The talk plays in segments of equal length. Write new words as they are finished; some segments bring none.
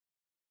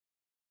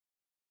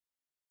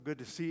Good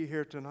to see you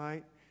here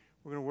tonight.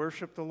 We're going to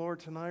worship the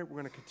Lord tonight.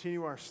 We're going to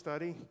continue our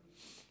study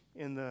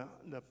in the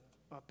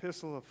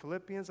epistle of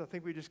Philippians. I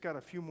think we just got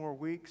a few more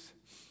weeks.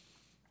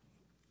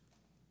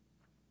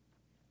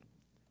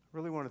 I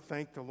really want to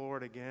thank the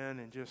Lord again,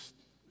 and just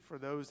for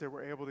those that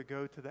were able to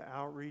go to the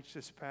outreach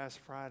this past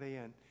Friday,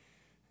 and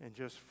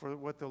just for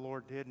what the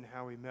Lord did and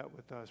how He met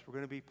with us. We're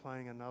going to be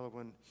playing another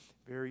one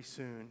very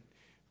soon,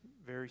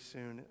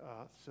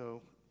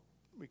 so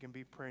we can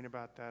be praying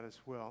about that as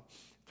well.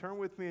 Turn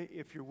with me,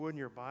 if you would, in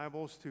your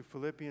Bibles to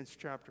Philippians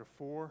chapter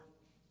 4.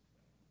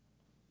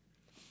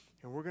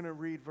 And we're going to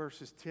read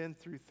verses 10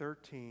 through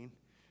 13.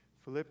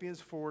 Philippians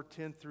 4,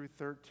 10 through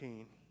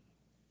 13.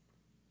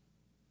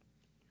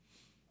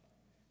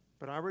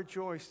 But I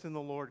rejoiced in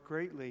the Lord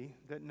greatly,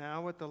 that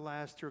now at the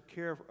last your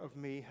care of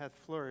me hath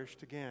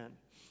flourished again,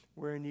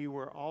 wherein ye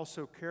were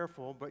also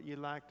careful, but ye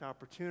lacked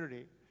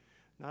opportunity.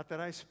 Not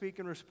that I speak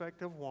in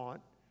respect of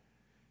want,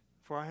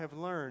 for I have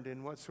learned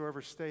in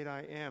whatsoever state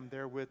I am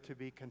therewith to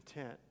be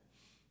content.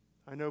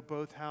 I know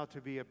both how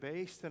to be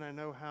abased, and I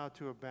know how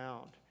to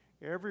abound.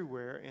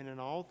 Everywhere and in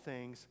all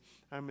things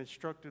I am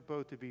instructed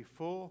both to be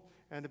full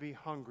and to be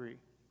hungry,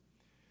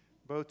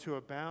 both to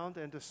abound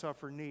and to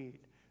suffer need.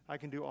 I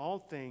can do all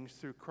things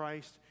through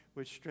Christ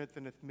which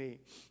strengtheneth me.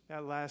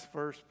 That last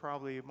verse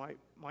probably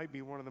might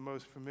be one of the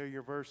most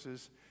familiar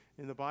verses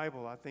in the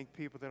Bible. I think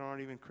people that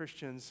aren't even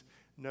Christians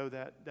know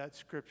that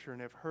scripture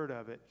and have heard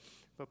of it.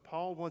 But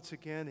Paul, once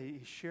again,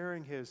 he's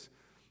sharing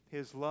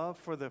his love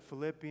for the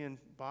Philippian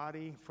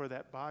body, for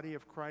that body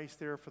of Christ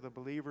there, for the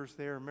believers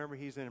there. Remember,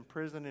 he's in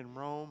prison in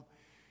Rome,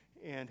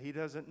 and he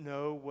doesn't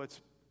know what's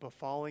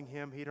befalling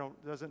him. He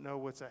doesn't know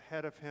what's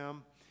ahead of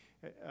him.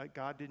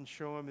 God didn't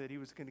show him that he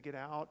was going to get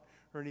out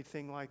or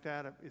anything like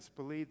that. It's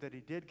believed that he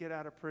did get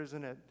out of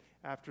prison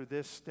after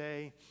this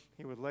stay.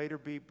 He would later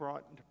be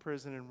brought into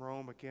prison in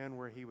Rome again,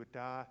 where he would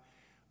die,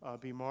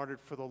 be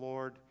martyred for the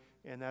Lord.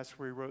 And that's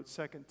where he wrote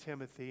 2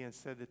 Timothy and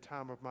said, the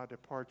time of my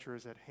departure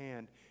is at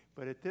hand.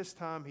 But at this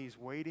time, he's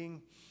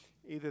waiting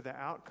either the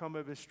outcome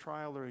of his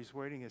trial or he's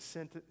waiting his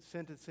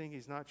sentencing.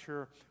 He's not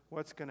sure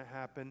what's going to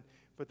happen.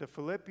 But the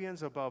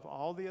Philippians, above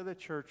all the other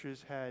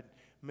churches, had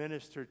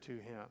ministered to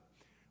him.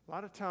 A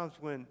lot of times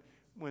when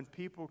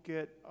people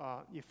get,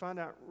 you find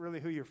out really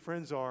who your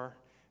friends are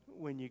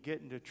when you get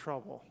into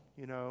trouble,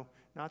 you know.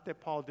 Not that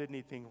Paul did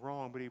anything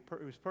wrong, but he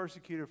was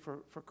persecuted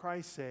for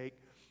Christ's sake.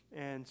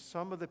 And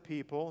some of the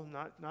people,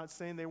 not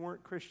saying they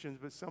weren't Christians,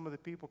 but some of the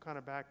people kind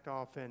of backed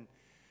off and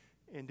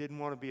didn't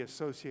want to be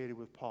associated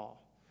with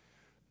Paul.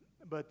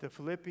 But the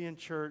Philippian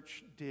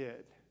church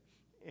did.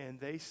 And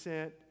they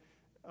sent,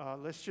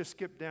 let's just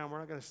skip down. We're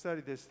not going to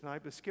study this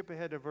tonight, but skip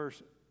ahead to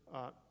verse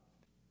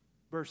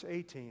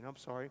 18,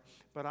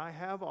 But I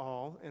have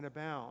all and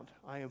abound.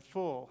 I am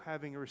full,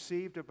 having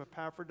received of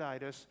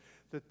Epaphroditus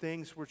the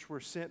things which were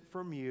sent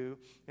from you,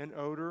 an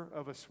odor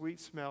of a sweet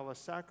smell, a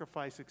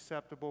sacrifice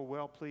acceptable,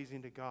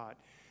 well-pleasing to God.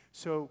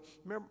 So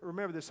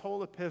remember this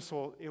whole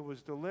epistle, it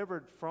was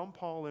delivered from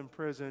Paul in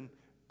prison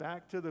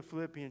back to the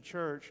Philippian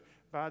church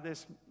by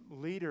this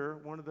leader.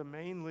 One of the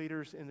main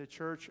leaders in the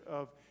church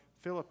of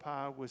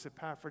Philippi was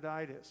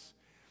Epaphroditus.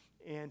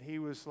 And he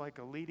was like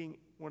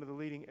one of the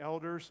leading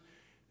elders.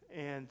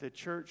 And the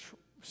church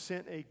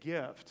sent a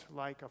gift,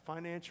 like a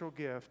financial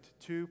gift,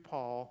 to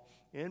Paul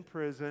in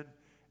prison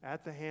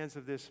at the hands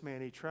of this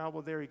man. He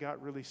traveled there. He got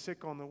really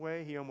sick on the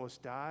way. He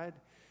almost died.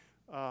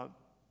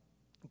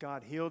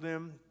 God healed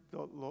him.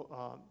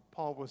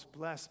 Paul was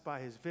blessed by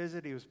his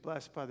visit. He was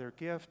blessed by their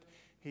gift.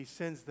 He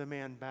sends the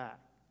man back.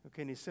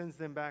 Okay, and he sends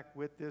them back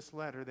with this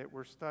letter that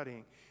we're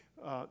studying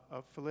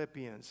of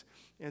Philippians.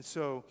 And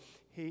so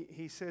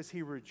he says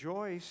he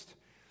rejoiced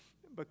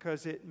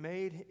because it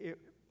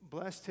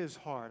blessed his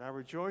heart. I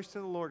rejoiced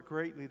in the Lord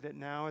greatly that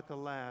now at the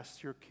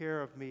last your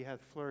care of me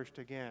hath flourished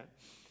again,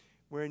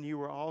 wherein you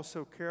were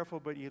also careful,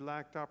 but ye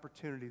lacked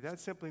opportunity. That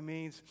simply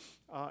means,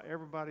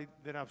 everybody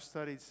that I've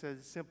studied says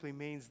it simply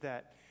means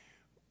that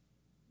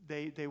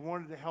they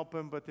wanted to help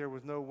him, but there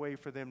was no way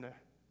for them to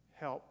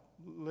help,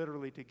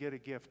 literally to get a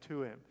gift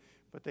to him.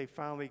 But they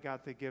finally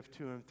got the gift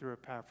to him through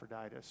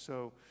Epaphroditus.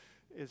 So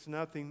it's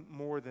nothing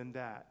more than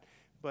that.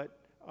 But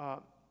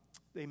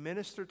they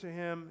ministered to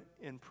him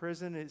in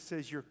prison. It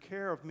says, your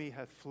care of me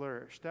hath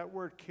flourished. That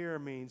word care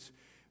means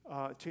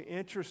to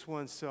interest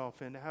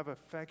oneself and to have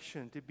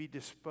affection, to be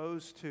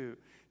disposed to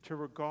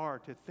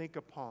regard, to think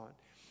upon.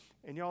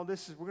 And y'all, we're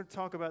going to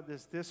talk about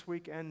this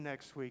week and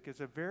next week. It's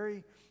a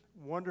very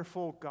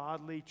wonderful,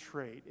 godly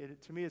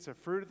trait. To me, it's a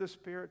fruit of the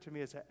Spirit. To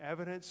me, it's an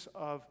evidence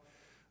of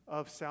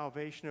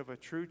salvation, of a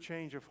true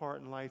change of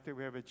heart and life, that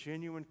we have a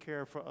genuine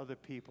care for other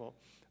people.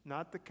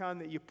 Not the kind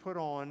that you put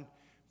on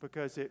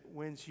because it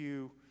wins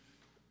you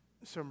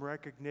some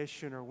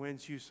recognition or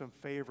wins you some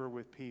favor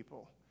with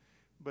people.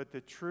 But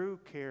the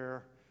true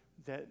care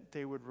that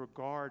they would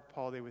regard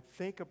Paul, they would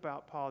think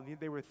about Paul.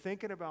 They were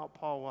thinking about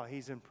Paul while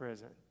he's in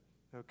prison,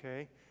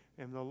 okay?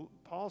 And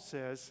Paul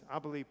says, I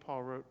believe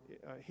Paul wrote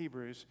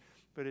Hebrews,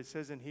 but it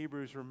says in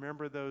Hebrews,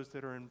 remember those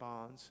that are in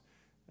bonds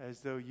as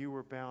though you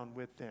were bound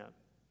with them.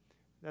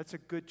 That's a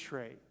good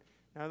trait.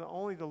 Now,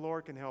 only the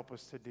Lord can help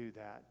us to do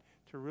that,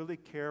 to really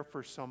care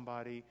for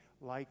somebody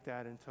like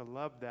that and to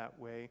love that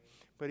way.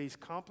 But he's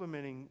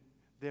complimenting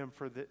them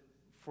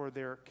for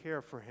their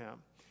care for him.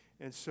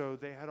 And so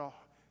they had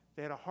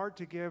a heart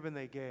to give, and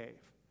they gave.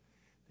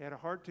 They had a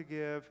heart to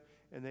give,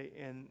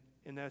 and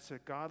that's a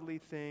godly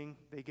thing.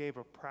 They gave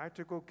a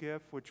practical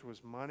gift, which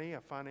was money,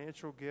 a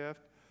financial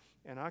gift.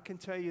 And I can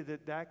tell you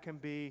that can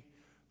be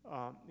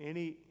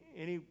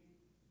anyone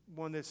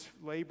that's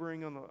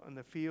laboring on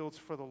the fields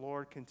for the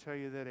Lord can tell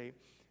you that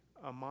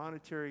a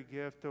monetary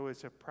gift, though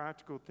it's a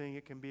practical thing,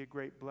 it can be a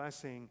great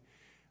blessing.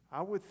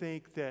 I would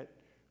think that,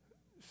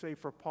 say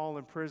for Paul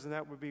in prison,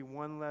 that would be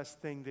one less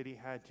thing that he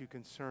had to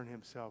concern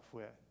himself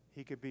with.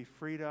 He could be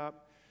freed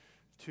up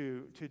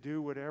to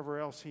do whatever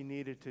else he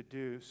needed to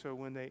do. So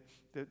when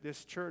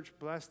this church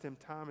blessed him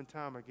time and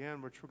time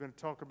again, which we're going to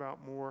talk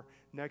about more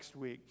next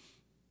week.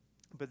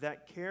 But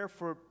that care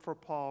for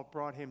Paul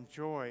brought him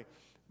joy,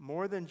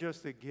 more than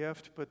just a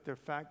gift, but the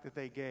fact that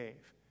they gave.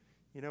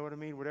 You know what I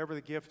mean? Whatever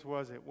the gift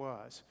was, it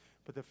was.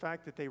 But the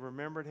fact that they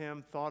remembered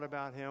him, thought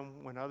about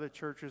him when other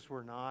churches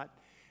were not,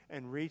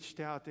 and reached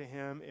out to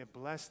him, it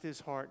blessed his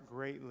heart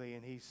greatly.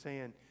 And he's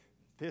saying,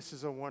 this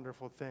is a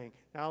wonderful thing.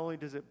 Not only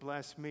does it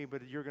bless me,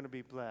 but you're going to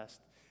be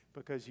blessed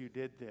because you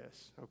did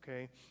this,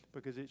 okay?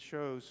 Because it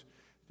shows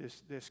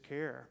this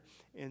care.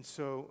 And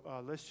so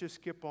let's just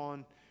skip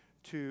on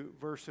to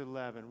verse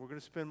 11. We're going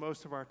to spend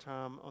most of our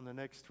time on the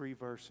next 3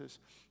 verses.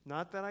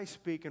 Not that I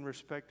speak in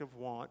respect of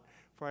want,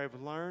 for I have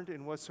learned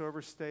in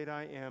whatsoever state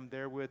I am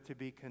therewith to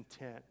be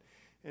content.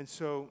 And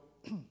so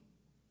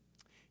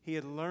he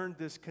had learned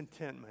this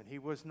contentment. He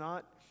was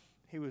not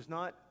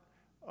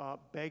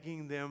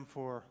begging them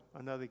for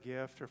another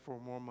gift or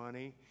for more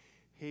money.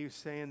 He was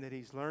saying that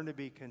he's learned to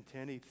be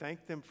content. He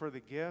thanked them for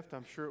the gift.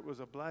 I'm sure it was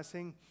a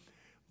blessing,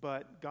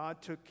 but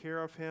God took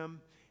care of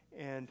him.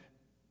 And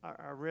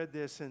I read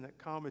this in the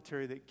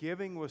commentary that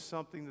giving was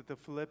something that the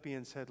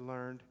Philippians had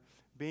learned.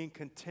 Being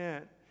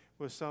content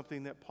was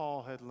something that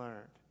Paul had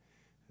learned.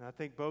 And I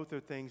think both are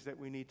things that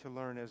we need to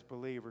learn as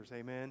believers.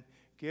 Amen.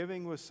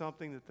 Giving was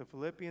something that the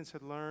Philippians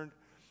had learned,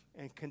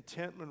 and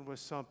contentment was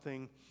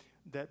something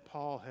that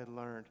Paul had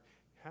learned.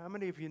 How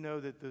many of you know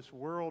that this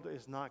world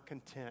is not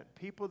content?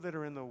 People that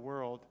are in the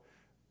world,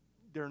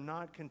 they're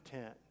not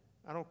content.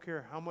 I don't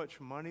care how much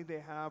money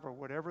they have or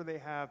whatever they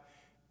have,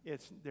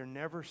 they're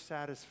never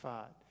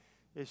satisfied.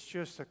 It's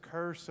just a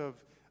curse of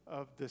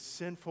the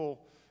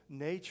sinful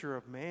nature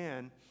of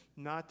man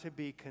not to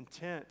be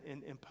content.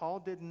 And Paul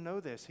didn't know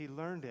this. He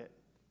learned it.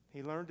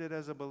 He learned it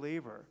as a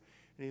believer,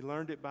 and he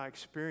learned it by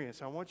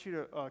experience. I want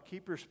you to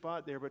keep your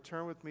spot there, but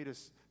turn with me to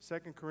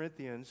 2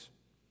 Corinthians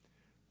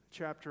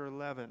chapter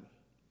 11.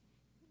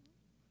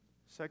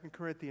 2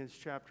 Corinthians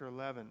chapter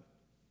 11.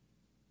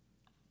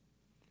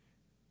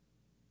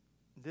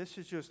 This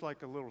is just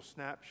like a little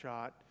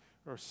snapshot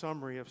or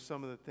summary of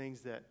some of the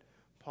things that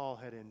Paul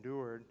had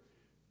endured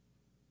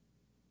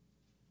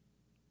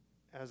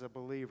as a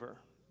believer.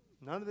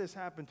 None of this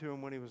happened to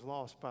him when he was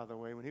lost, by the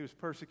way. When he was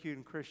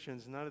persecuting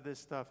Christians, none of this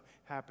stuff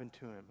happened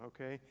to him,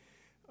 okay?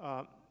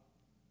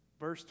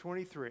 Verse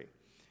 23.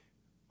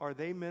 Are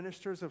they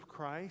ministers of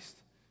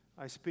Christ?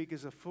 I speak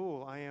as a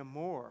fool. I am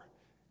more.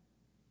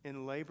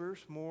 In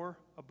labors more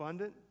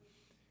abundant.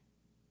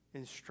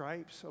 In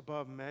stripes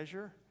above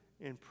measure.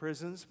 In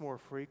prisons more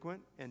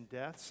frequent. In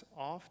deaths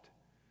oft.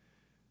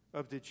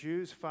 Of the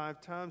Jews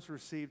 5 times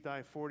received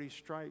I 40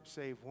 stripes,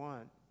 save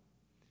one.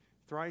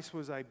 Thrice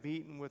was I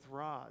beaten with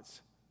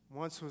rods.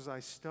 Once was I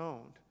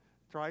stoned.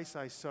 Thrice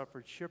I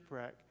suffered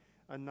shipwreck.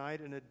 A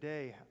night and a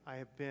day I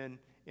have been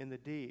in the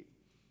deep.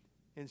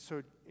 And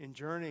so in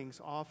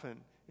journeyings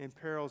often, in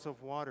perils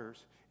of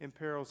waters, in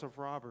perils of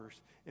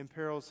robbers, in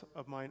perils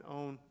of mine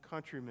own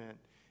countrymen,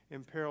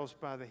 in perils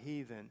by the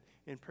heathen,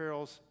 in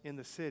perils in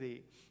the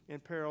city, in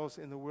perils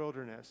in the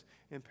wilderness,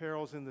 in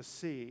perils in the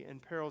sea, in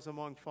perils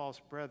among false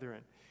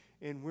brethren,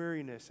 in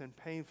weariness and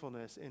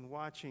painfulness, in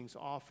watchings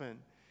often,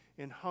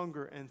 in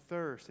hunger and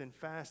thirst, in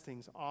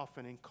fastings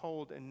often, in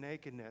cold and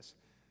nakedness.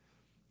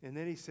 And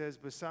then he says,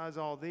 besides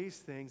all these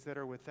things that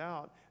are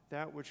without,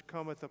 that which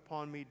cometh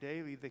upon me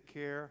daily, the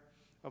care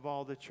of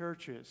all the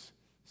churches.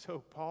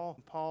 So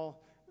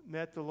Paul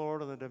met the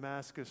Lord on the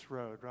Damascus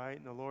road, right?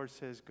 And the Lord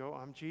says, go,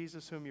 I'm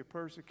Jesus whom you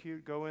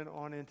persecute. Go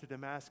on into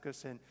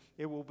Damascus, and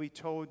it will be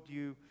told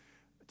you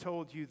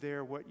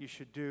there what you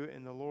should do.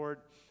 And the Lord,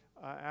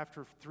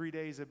 after 3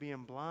 days of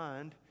being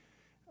blind,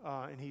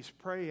 and he's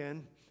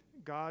praying,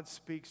 God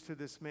speaks to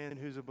this man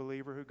who's a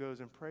believer who goes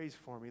and prays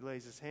for him. He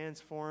lays his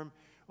hands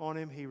on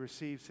him. He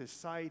receives his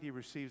sight. He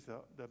receives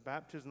the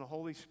baptism of the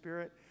Holy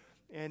Spirit.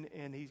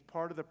 And he's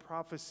part of the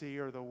prophecy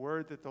or the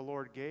word that the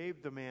Lord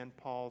gave the man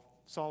Paul,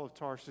 Saul of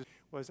Tarsus,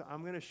 was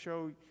I'm going to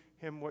show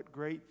him what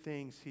great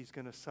things he's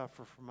going to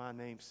suffer for my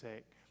name's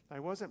sake. I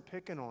wasn't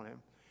picking on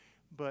him,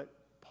 but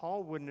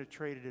Paul wouldn't have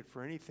traded it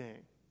for anything.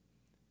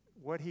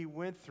 What he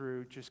went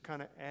through just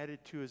kind of added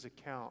to his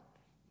account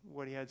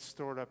what he had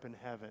stored up in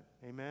heaven.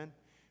 Amen?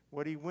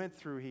 What he went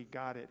through, he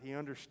got it. He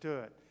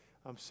understood.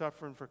 I'm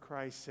suffering for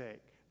Christ's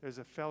sake. there's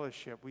a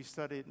fellowship. We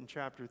studied in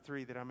chapter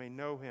 3 that I may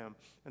know him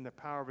and the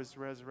power of his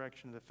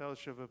resurrection, the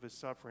fellowship of his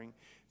suffering,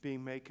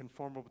 being made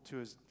conformable to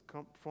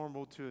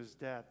his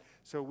death.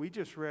 So we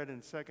just read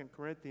in 2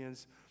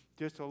 Corinthians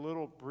just a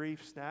little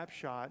brief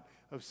snapshot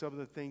of some of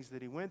the things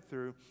that he went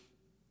through,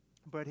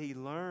 but he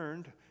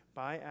learned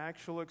by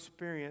actual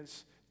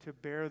experience to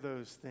bear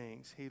those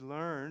things. He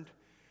learned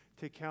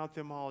to count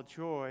them all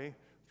joy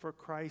for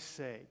Christ's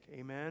sake.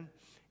 Amen?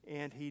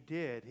 And he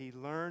did. He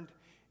learned,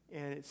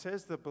 and it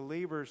says the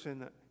believers in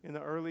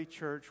the early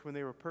church, when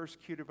they were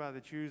persecuted by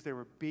the Jews, they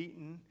were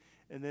beaten,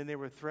 and then they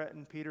were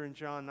threatened, Peter and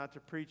John, not to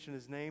preach in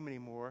his name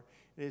anymore.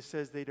 And it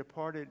says they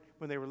departed,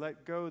 when they were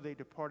let go, they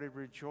departed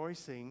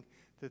rejoicing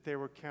that they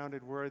were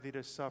counted worthy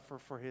to suffer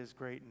for his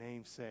great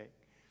name's sake.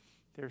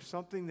 There's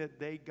something that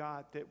they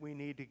got that we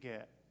need to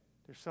get.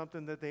 There's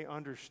something that they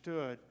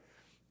understood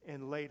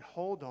and laid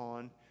hold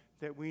on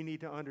that we need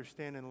to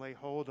understand and lay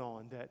hold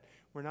on, that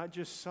we're not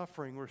just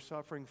suffering, we're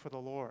suffering for the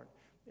Lord.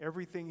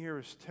 Everything here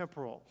is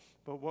temporal,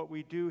 but what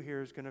we do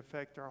here is going to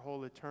affect our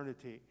whole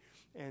eternity.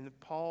 And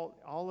Paul,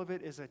 all of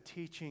it is a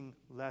teaching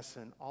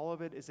lesson. All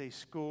of it is a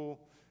school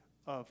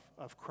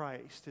of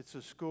Christ. It's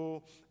a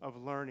school of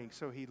learning.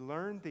 So he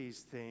learned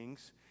these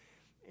things,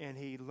 and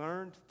he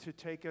learned to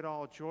take it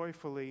all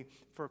joyfully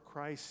for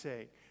Christ's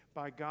sake.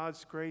 By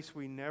God's grace,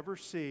 we never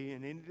see,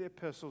 in any of the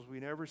epistles, we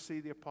never see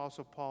the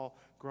Apostle Paul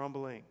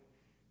grumbling.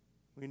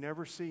 We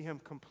never see him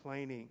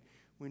complaining.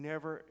 We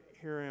never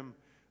hear him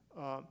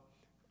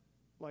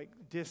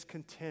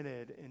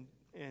discontented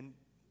and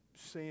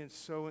saying,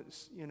 so,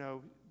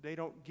 they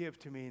don't give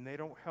to me and they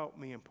don't help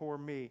me and poor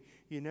me.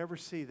 You never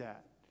see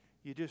that.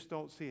 You just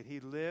don't see it. He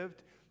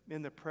lived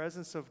in the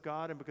presence of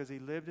God, and because he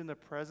lived in the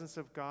presence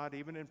of God,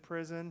 even in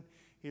prison,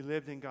 he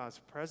lived in God's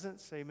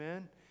presence.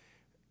 Amen?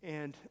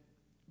 And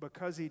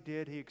because he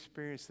did, he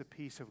experienced the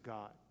peace of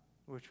God,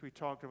 which we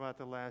talked about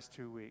the last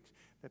 2 weeks.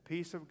 The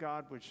peace of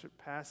God, which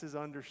surpasses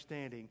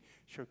understanding,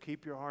 shall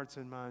keep your hearts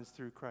and minds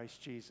through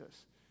Christ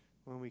Jesus,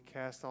 when we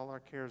cast all our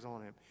cares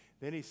on him.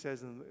 Then he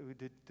says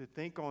to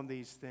think on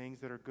these things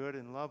that are good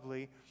and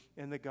lovely,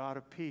 and the God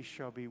of peace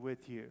shall be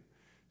with you.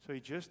 So he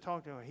just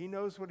talked about, he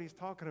knows what he's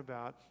talking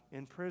about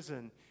in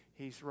prison.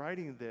 He's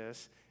writing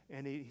this,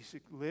 and he's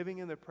living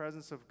in the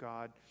presence of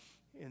God,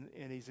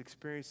 and he's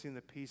experiencing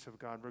the peace of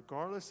God.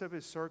 Regardless of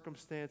his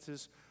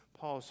circumstances,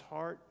 Paul's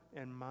heart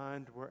and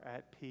mind were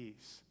at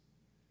peace.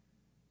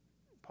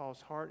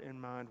 Paul's heart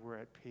and mind were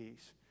at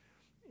peace,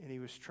 and he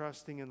was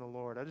trusting in the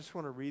Lord. I just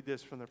want to read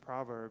this from the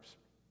Proverbs.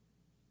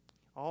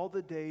 All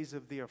the days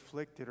of the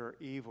afflicted are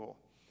evil,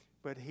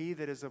 but he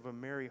that is of a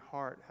merry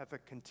heart hath a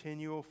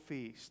continual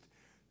feast.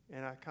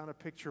 And I kind of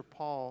picture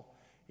Paul,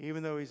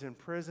 even though he's in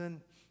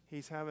prison,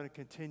 he's having a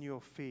continual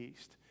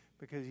feast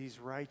because he's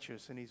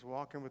righteous and he's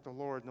walking with the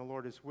Lord, and the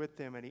Lord is with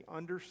him, and he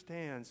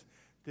understands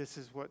this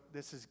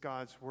is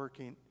God's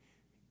working.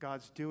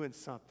 God's doing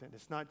something.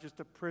 It's not just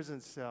a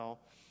prison cell.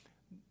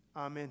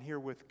 I'm in here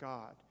with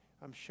God.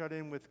 I'm shut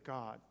in with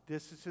God.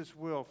 This is his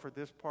will for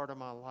this part of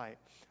my life.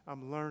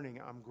 I'm learning.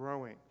 I'm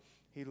growing.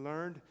 He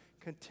learned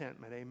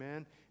contentment.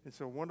 Amen?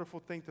 It's a wonderful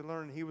thing to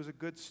learn. He was a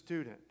good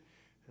student.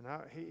 And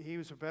he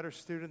was a better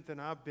student than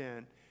I've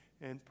been,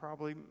 and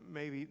probably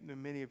maybe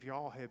many of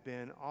y'all have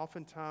been.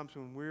 Oftentimes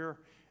when we're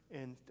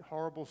in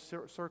horrible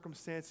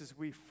circumstances,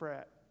 we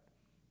fret.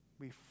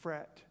 We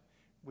fret.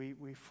 We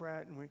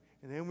fret,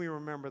 and then we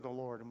remember the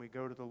Lord, and we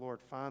go to the Lord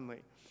finally.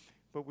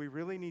 But we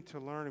really need to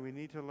learn, and we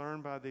need to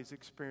learn by these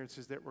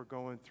experiences that we're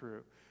going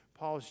through.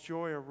 Paul's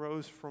joy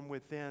arose from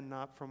within,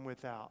 not from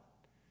without.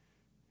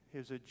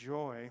 His a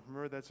joy,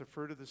 remember that's a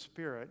fruit of the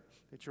Spirit.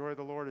 The joy of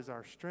the Lord is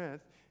our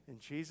strength. And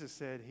Jesus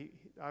said,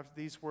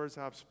 these words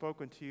I've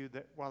spoken to you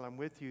that while I'm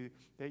with you,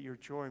 that your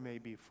joy may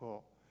be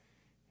full.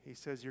 He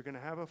says, you're going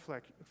to have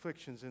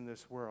afflictions in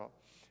this world,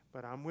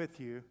 but I'm with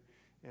you,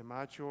 and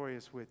my joy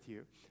is with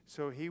you.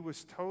 So he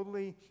was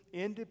totally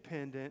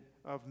independent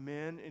of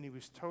men, and he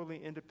was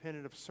totally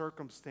independent of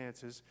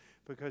circumstances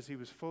because he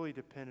was fully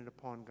dependent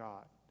upon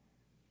God.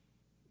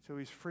 So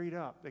he's freed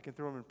up. They can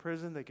throw him in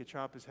prison. They could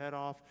chop his head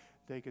off.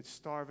 They could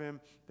starve him.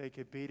 They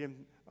could beat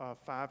him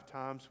 5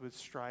 times with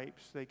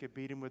stripes. They could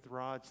beat him with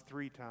rods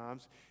 3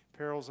 times.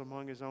 Perils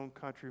among his own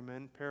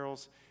countrymen.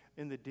 Perils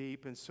in the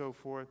deep and so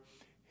forth.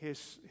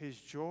 His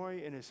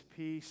joy and his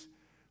peace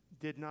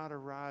did not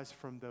arise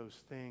from those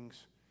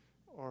things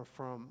or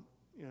from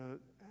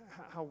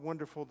how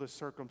wonderful the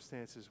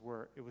circumstances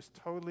were. It was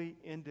totally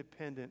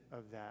independent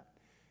of that.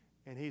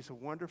 And he's a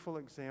wonderful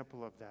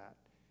example of that.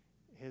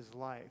 His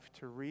life,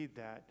 to read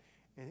that.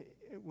 And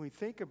when we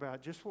think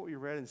about just what we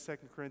read in 2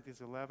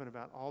 Corinthians 11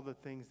 about all the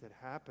things that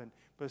happened,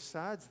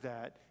 besides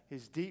that,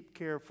 his deep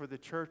care for the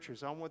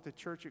churches. I want the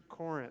church at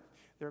Corinth.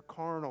 They're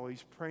carnal.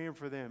 He's praying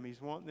for them. He's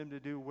wanting them to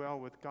do well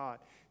with God.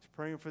 He's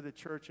praying for the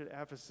church at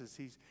Ephesus.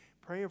 He's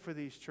praying for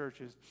these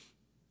churches.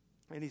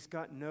 And he's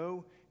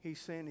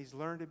saying he's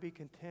learned to be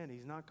content.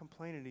 He's not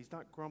complaining. He's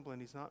not grumbling.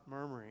 He's not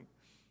murmuring.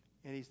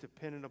 And he's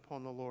dependent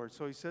upon the Lord.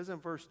 So he says in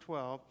verse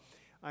 12,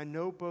 I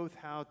know both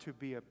how to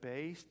be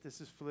abased.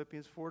 This is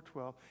Philippians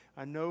 4:12.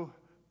 I know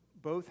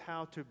both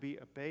how to be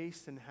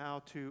abased and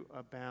how to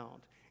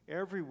abound.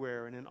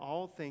 Everywhere and in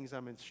all things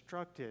I'm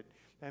instructed.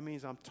 That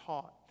means I'm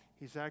taught.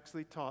 He's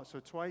actually taught. So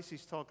twice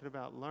he's talking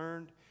about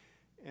learned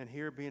and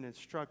here being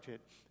instructed.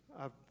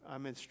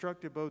 I'm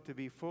instructed both to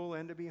be full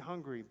and to be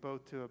hungry,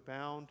 both to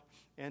abound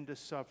and to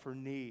suffer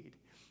need.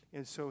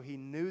 And so he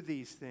knew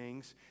these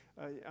things.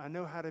 I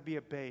know how to be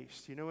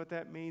abased. You know what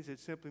that means? It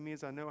simply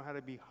means I know how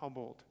to be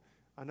humbled.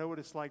 I know what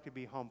it's like to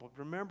be humbled.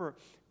 Remember,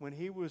 when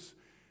he was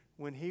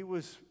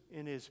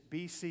in his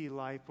BC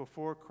life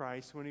before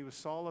Christ, when he was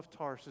Saul of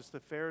Tarsus,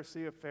 the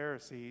Pharisee of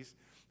Pharisees,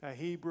 a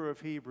Hebrew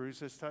of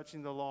Hebrews, as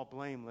touching the law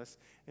blameless,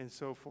 and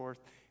so forth,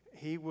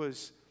 he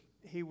was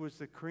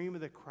the cream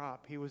of the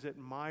crop. He was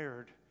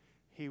admired.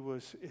 He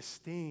was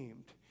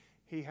esteemed.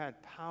 He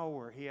had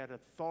power. He had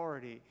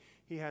authority.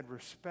 He had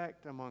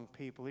respect among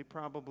people. He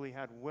probably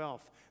had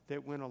wealth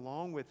that went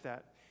along with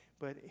that.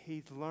 But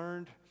he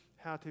learned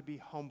how to be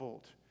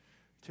humbled.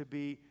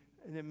 And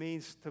it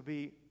means to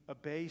be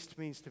abased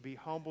means to be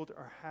humbled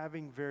or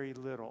having very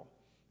little.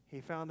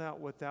 He found out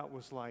what that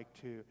was like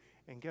too.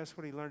 And guess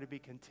what? He learned to be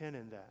content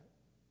in that.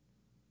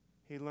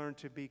 He learned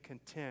to be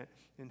content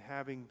in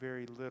having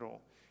very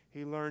little.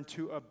 He learned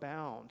to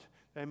abound.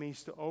 That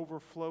means to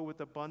overflow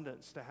with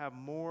abundance, to have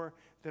more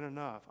than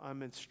enough.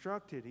 I'm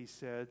instructed, he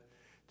said,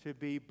 to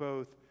be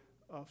both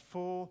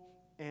full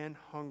and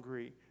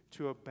hungry,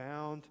 to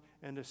abound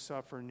and to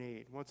suffer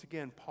need. Once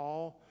again,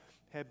 Paul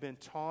had been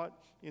taught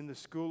in the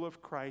school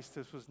of Christ.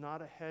 This was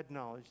not a head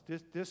knowledge.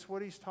 This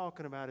what he's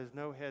talking about is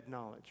no head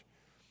knowledge.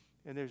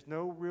 And there's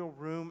no real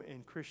room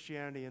in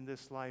Christianity in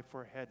this life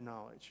for head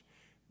knowledge.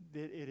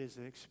 It is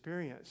an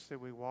experience that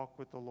we walk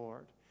with the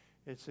Lord.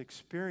 It's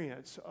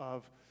experience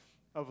of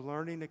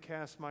learning to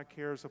cast my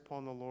cares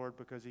upon the Lord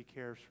because he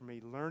cares for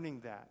me. Learning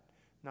that.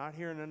 Not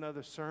hearing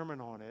another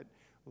sermon on it.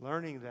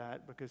 Learning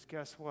that because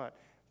guess what?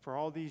 For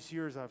all these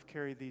years I've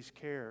carried these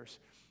cares.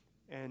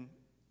 And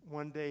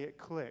one day it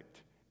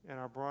clicked. And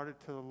I brought it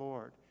to the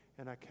Lord.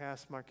 And I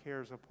cast my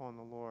cares upon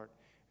the Lord.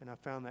 And I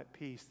found that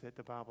peace that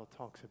the Bible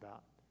talks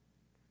about.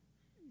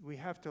 We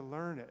have to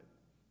learn it.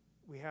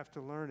 We have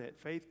to learn it.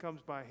 Faith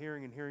comes by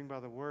hearing and hearing by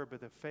the word,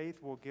 but the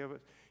faith will give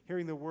it.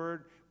 Hearing the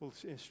word will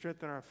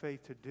strengthen our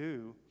faith to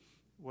do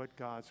what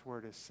God's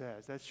word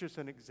says. That's just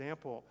an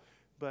example,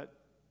 but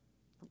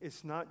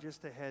it's not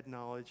just a head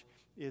knowledge.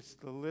 It's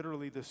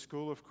literally the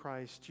school of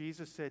Christ.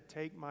 Jesus said,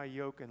 take my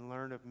yoke and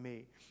learn of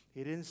me.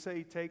 He didn't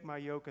say, take my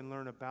yoke and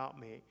learn about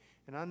me.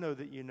 And I know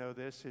that you know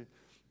this.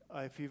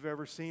 If you've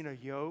ever seen a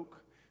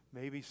yoke,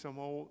 maybe some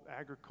old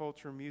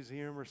agriculture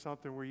museum or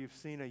something where you've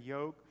seen a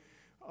yoke,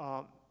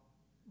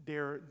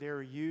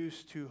 they're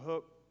used to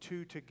hook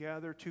two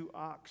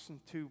ox and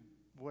two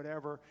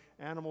whatever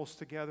animals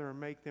together and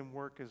make them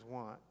work as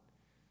one.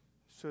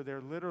 So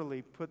they're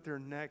literally put their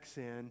necks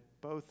in,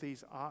 both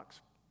these ox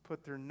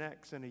put their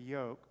necks in a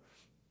yoke.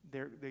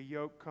 The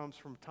yoke comes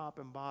from top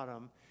and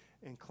bottom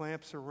and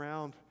clamps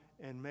around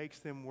and makes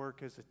them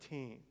work as a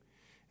team.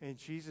 And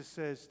Jesus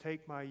says,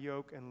 take my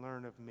yoke and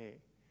learn of me.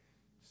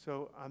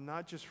 So I'm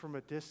not just from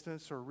a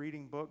distance or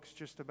reading books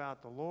just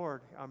about the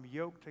Lord. I'm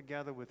yoked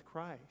together with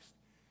Christ.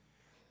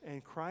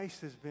 And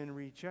Christ has been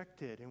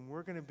rejected, and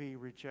we're going to be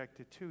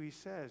rejected too. He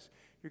says,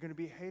 you're going to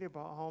be hated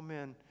by all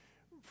men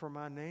for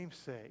my name's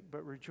sake,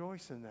 but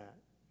rejoice in that.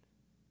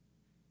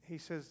 He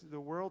says,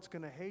 the world's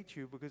going to hate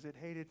you because it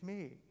hated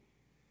me,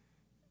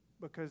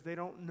 because they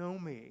don't know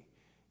me,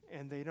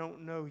 and they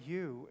don't know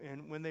you.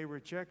 And when they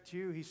reject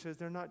you, he says,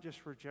 they're not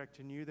just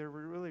rejecting you, they're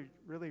really,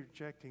 really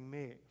rejecting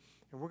me.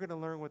 And we're going to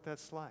learn what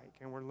that's like,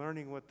 and we're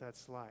learning what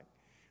that's like.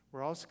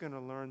 We're also going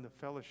to learn the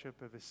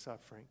fellowship of his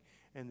suffering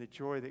and the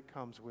joy that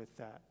comes with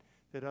that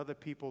other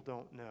people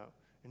don't know.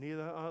 And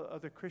either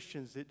other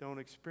Christians that don't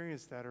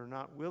experience that or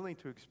not willing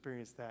to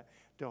experience that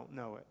don't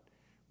know it.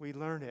 We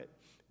learn it.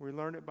 We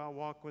learn it by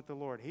walking with the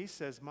Lord. He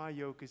says, my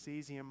yoke is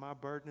easy and my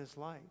burden is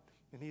light.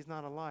 And he's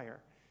not a liar.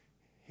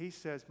 He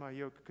says my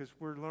yoke because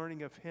we're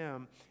learning of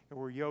him and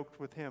we're yoked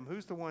with him.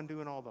 Who's the one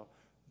doing all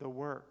the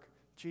work?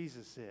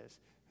 Jesus is.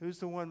 Who's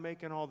the one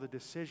making all the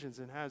decisions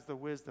and has the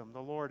wisdom?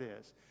 The Lord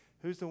is.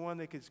 Who's the one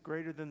that gets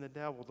greater than the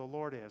devil? The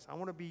Lord is. I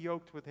want to be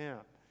yoked with him.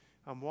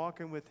 I'm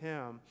walking with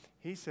him.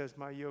 He says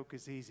my yoke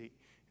is easy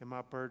and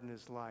my burden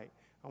is light.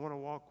 I want to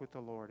walk with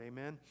the Lord.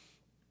 Amen.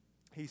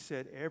 He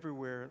said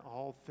everywhere in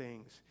all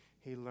things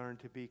he learned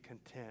to be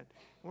content.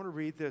 I want to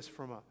read this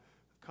from a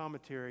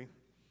commentary.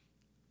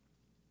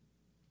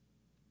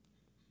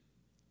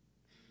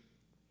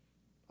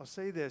 I'll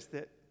say this,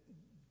 that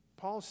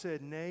Paul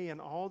said, nay, and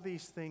all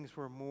these things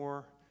were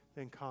more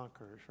than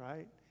conquerors,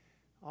 right?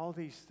 All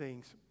these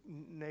things,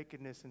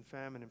 nakedness and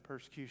famine and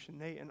persecution,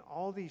 nay, and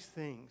all these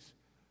things,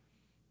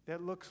 that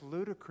looks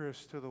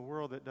ludicrous to the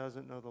world that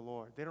doesn't know the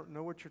Lord. They don't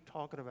know what you're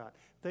talking about.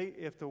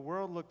 If the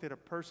world looked at a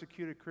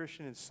persecuted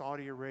Christian in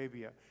Saudi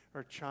Arabia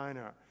or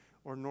China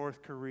or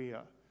North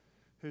Korea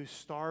who's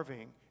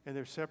starving and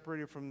they're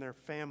separated from their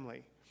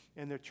family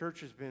and their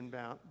church has been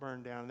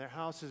burned down, and their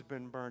house has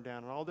been burned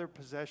down, and all their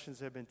possessions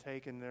have been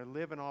taken, and they're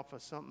living off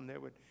of something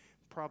that would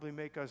probably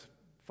make us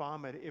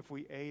vomit if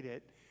we ate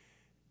it,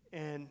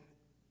 and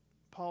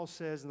Paul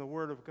says, and the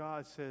Word of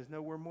God says,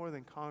 no, we're more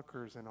than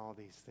conquerors in all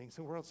these things.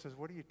 The world says,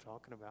 what are you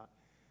talking about?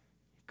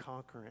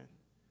 Conquering.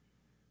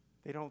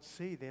 They don't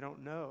see, they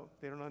don't know,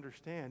 they don't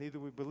understand. Either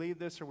we believe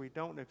this or we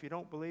don't. And if you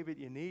don't believe it,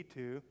 you need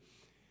to.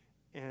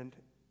 And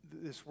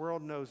this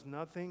world knows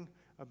nothing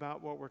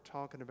about what we're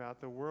talking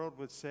about. The world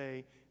would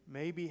say,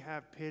 maybe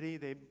have pity.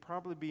 They'd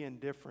probably be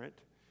indifferent,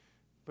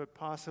 but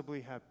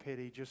possibly have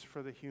pity just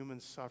for the human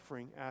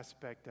suffering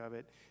aspect of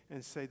it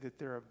and say that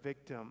they're a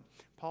victim.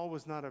 Paul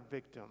was not a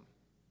victim.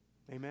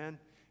 Amen?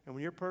 And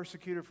when you're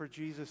persecuted for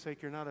Jesus'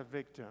 sake, you're not a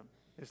victim.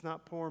 It's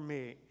not poor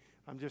me.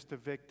 I'm just a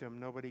victim.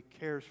 Nobody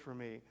cares for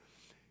me.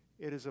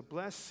 It is a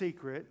blessed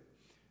secret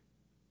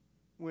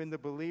when the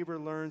believer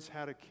learns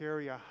how to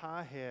carry a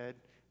high head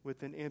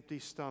with an empty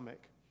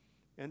stomach,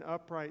 an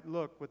upright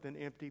look with an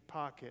empty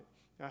pocket,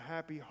 a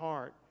happy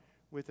heart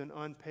with an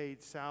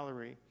unpaid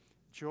salary,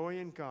 joy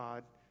in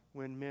God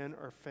when men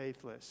are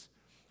faithless.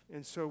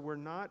 And so we're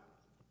not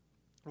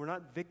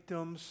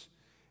victims,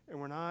 and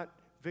we're not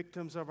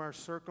victims of our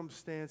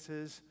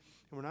circumstances,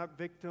 and we're not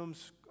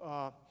victims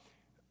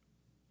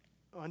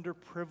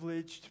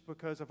underprivileged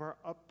because of our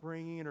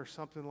upbringing or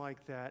something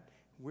like that.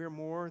 We're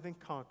more than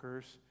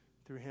conquerors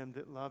through him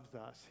that loved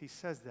us. He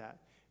says that.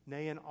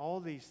 Nay, in all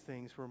these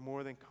things, we're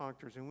more than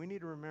conquerors, and we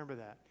need to remember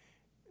that.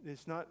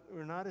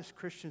 We're not as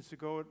Christians to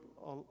go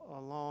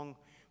along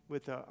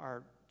with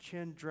our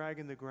chin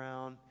dragging the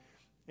ground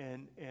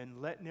and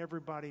letting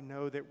everybody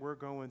know that we're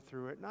going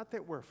through it. Not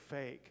that we're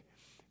fake,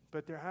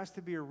 but there has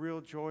to be a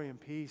real joy and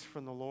peace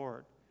from the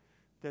Lord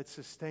that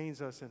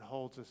sustains us and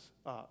holds us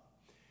up.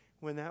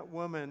 When that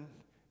woman,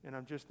 and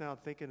I'm just now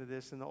thinking of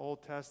this in the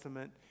Old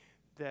Testament,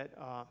 that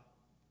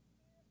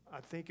I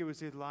think it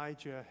was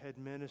Elijah had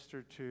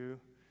ministered to,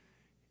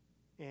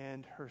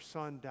 and her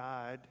son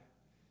died,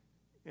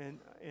 and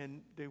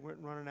they went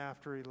running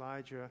after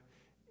Elijah,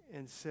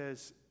 and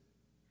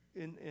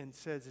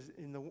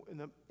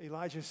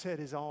Elijah said,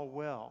 "Is all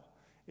well?"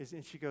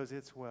 And she goes,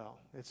 "It's well,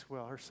 it's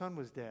well." Her son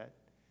was dead.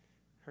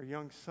 Her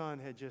young son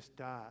had just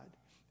died,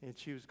 and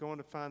she was going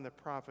to find the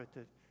prophet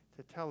to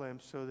tell him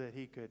so that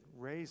he could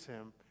raise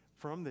him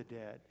from the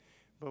dead.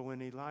 But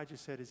when Elijah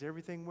said, "Is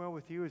everything well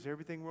with you? Is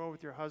everything well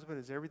with your husband?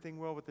 Is everything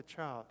well with the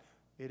child?"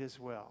 "It is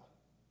well."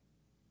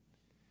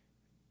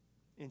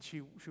 And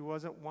she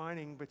wasn't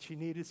whining, but she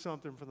needed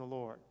something from the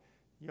Lord.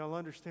 Y'all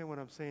understand what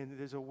I'm saying?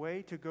 There's a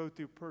way to go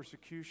through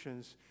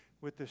persecutions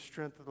with the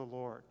strength of the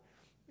Lord,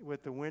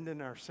 with the wind in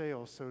our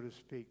sails, so to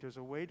speak. There's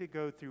a way to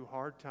go through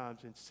hard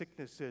times and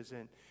sicknesses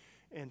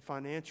and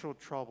financial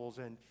troubles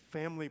and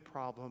family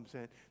problems.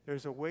 And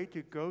there's a way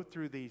to go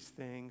through these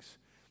things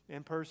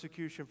and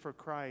persecution for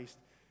Christ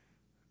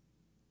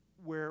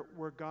where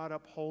God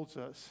upholds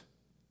us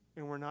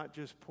and we're not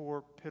just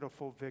poor,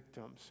 pitiful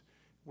victims,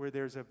 where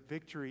there's a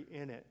victory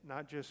in it,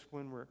 not just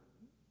when we're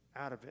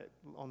out of it,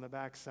 on the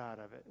backside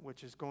of it,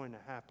 which is going to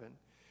happen.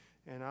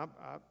 And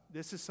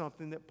this is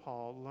something that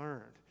Paul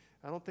learned.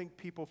 I don't think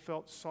people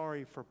felt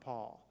sorry for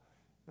Paul.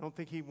 I don't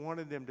think he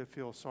wanted them to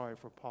feel sorry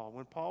for Paul.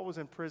 When Paul was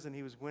in prison,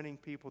 he was winning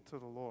people to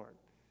the Lord.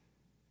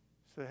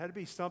 So there had to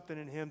be something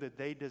in him that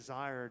they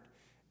desired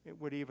it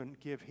would even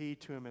give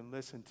heed to him and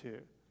listen to,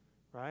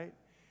 right?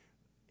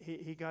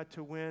 He got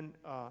to win.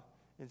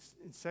 In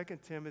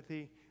 2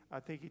 Timothy, I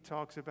think he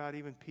talks about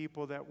even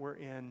people that were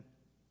in,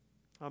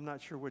 I'm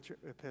not sure which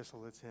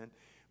epistle it's in,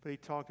 but he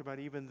talked about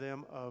even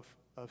them of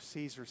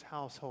Caesar's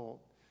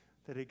household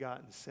that had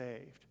gotten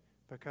saved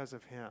because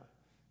of him.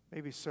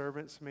 Maybe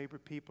servants, maybe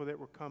people that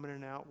were coming in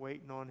and out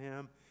waiting on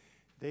him.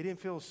 They didn't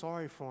feel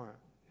sorry for him.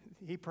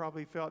 He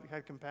probably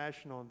had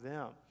compassion on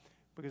them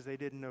because they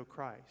didn't know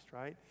Christ,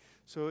 right?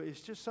 So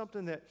it's just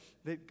something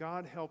that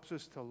God helps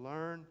us to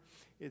learn,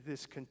 is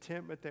this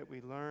contentment that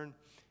we learn.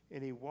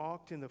 And he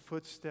walked in the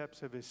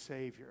footsteps of his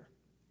Savior.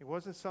 It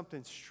wasn't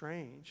something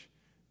strange.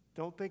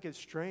 Don't think it's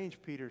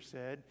strange, Peter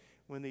said,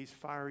 when these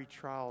fiery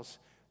trials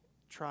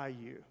try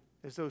you,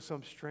 as though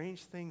some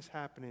strange thing's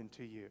happening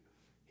to you.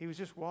 He was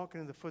just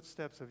walking in the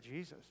footsteps of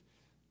Jesus.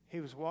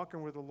 He was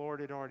walking where the Lord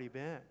had already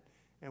been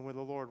and where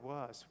the Lord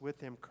was with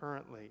him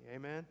currently.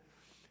 Amen?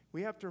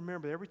 We have to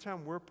remember that every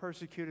time we're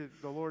persecuted,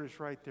 the Lord is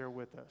right there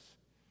with us.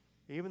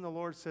 Even the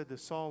Lord said to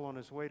Saul on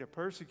his way to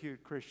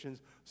persecute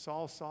Christians,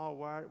 "Saul, Saul,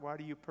 why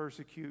do you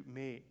persecute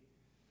me?"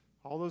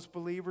 All those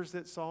believers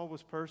that Saul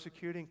was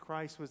persecuting,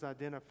 Christ was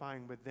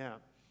identifying with them.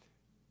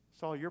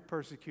 "Saul, you're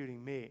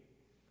persecuting me."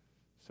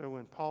 So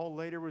when Paul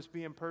later was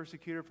being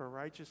persecuted for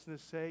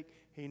righteousness' sake,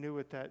 he knew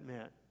what that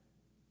meant.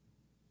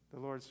 The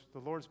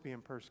Lord's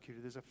being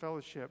persecuted. There's a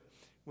fellowship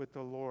with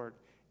the Lord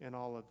in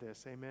all of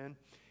this. Amen?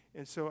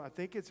 And so I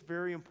think it's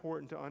very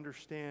important to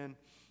understand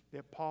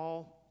that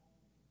Paul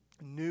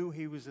knew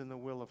he was in the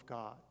will of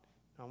God.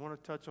 I want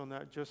to touch on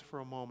that just for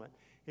a moment.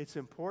 It's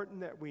important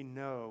that we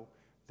know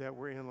that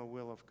we're in the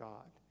will of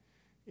God.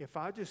 If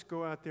I just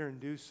go out there and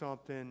do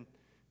something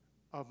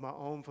of my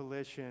own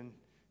volition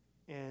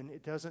and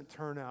it doesn't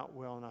turn out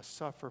well and I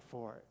suffer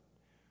for it,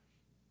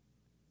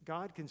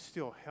 God can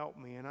still help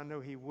me, and I know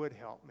he would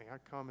help me.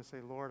 I'd come and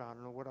say, Lord, I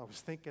don't know what I was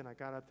thinking. I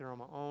got out there on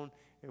my own.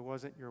 It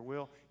wasn't your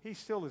will. He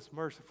still is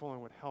merciful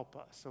and would help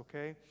us,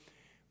 okay?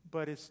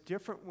 But it's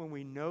different when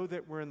we know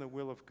that we're in the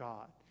will of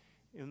God.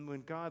 And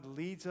when God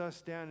leads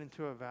us down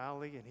into a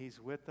valley and he's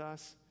with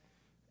us,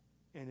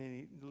 and then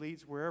he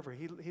leads wherever.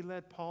 He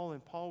led Paul,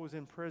 and Paul was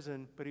in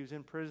prison, but he was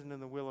in prison in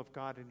the will of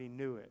God, and he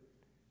knew it.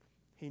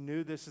 He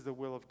knew this is the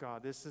will of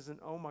God. This isn't,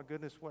 oh my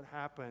goodness, what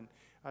happened?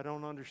 I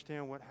don't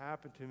understand what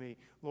happened to me.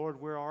 Lord,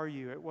 where are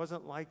you? It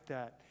wasn't like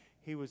that.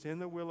 He was in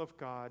the will of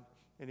God,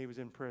 and he was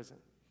in prison.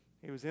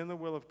 He was in the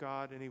will of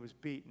God, and he was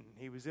beaten.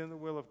 He was in the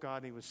will of God,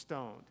 and he was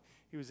stoned.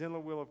 He was in the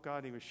will of God,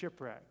 and he was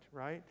shipwrecked,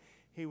 right?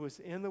 He was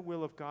in the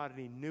will of God, and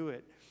he knew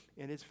it.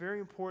 And it's very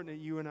important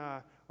that you and I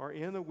are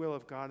in the will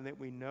of God and that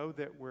we know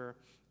that we're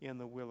in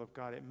the will of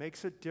God. It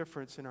makes a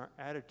difference in our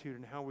attitude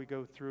and how we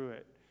go through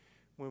it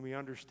when we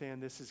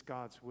understand this is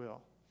God's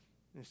will.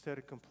 Instead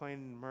of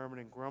complaining and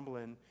murmuring and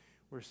grumbling,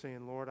 we're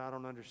saying, Lord, I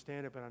don't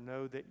understand it, but I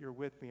know that you're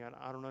with me.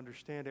 I don't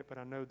understand it, but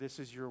I know this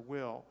is your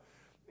will.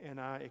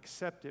 And I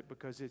accept it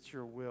because it's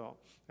your will.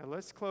 Now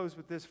let's close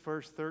with this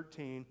verse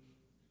 13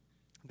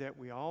 that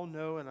we all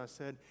know. And I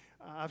said,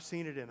 I've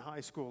seen it in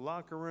high school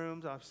locker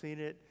rooms. I've seen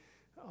it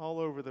all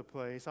over the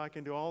place. I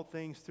can do all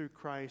things through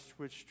Christ,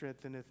 which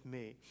strengtheneth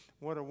me.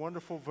 What a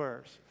wonderful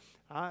verse.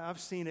 I've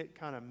seen it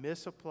kind of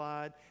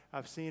misapplied.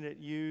 I've seen it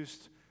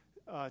used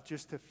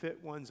just to fit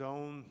one's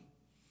own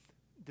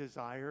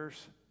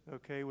desires,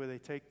 okay, where they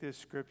take this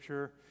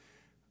scripture.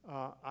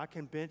 I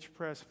can bench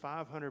press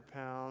 500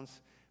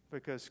 pounds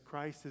because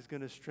Christ is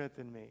going to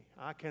strengthen me.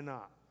 I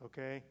cannot,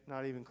 okay,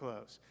 not even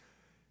close.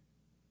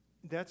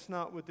 That's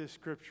not what this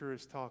scripture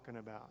is talking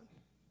about.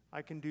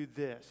 I can do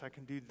this. I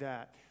can do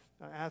that.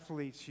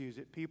 Athletes use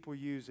it. People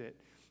use it.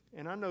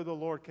 And I know the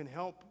Lord can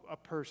help a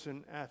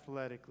person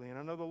athletically. And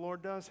I know the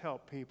Lord does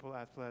help people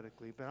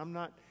athletically. But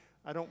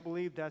I don't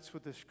believe that's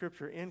what the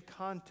scripture, in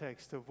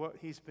context of what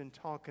he's been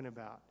talking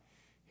about.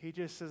 He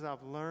just says,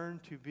 I've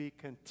learned to be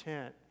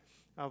content.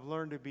 I've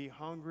learned to be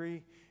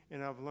hungry,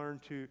 and I've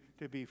learned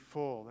to be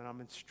full. And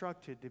I'm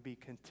instructed to be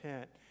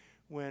content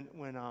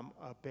when I'm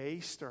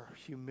abased or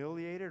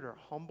humiliated or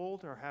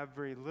humbled or have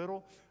very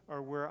little,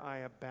 or where I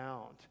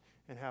abound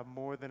and have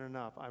more than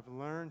enough. I've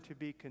learned to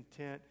be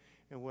content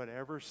in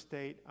whatever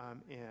state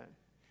I'm in.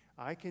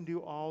 I can do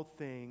all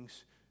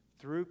things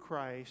through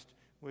Christ,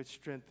 which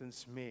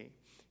strengthens me.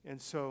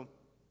 And so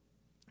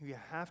you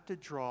have to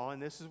draw,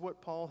 and this is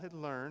what Paul had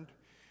learned,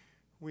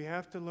 we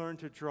have to learn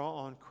to draw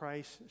on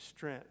Christ's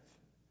strength.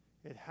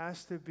 It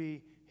has to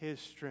be his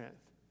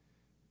strength.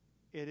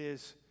 It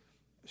is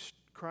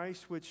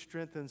Christ which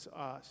strengthens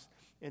us.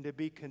 And to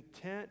be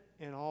content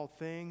in all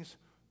things,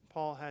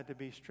 Paul had to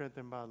be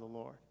strengthened by the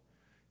Lord.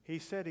 He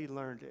said he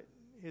learned it.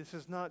 This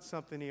is not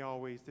something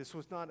this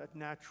was not a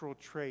natural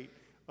trait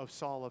of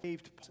Saul.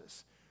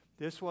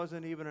 This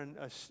wasn't even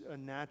a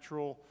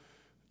natural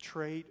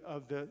trait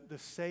of the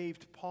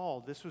saved Paul.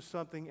 This was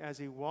something as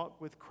he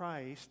walked with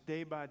Christ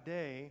day by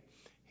day,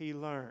 he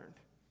learned.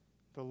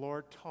 The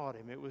Lord taught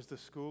him. It was the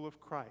school of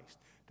Christ.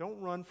 Don't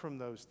run from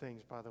those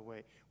things, by the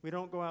way. We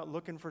don't go out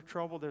looking for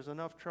trouble. There's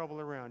enough trouble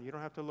around. You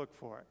don't have to look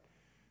for it.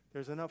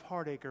 There's enough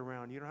heartache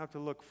around. You don't have to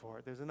look for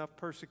it. There's enough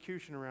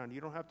persecution around.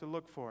 You don't have to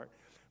look for it.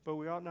 But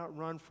we ought not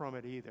run from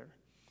it either.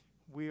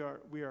 We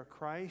are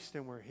Christ,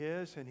 and we're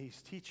his, and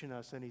he's teaching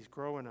us, and he's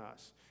growing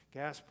us.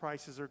 Gas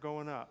prices are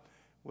going up.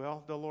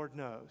 Well, the Lord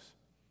knows.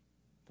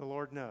 The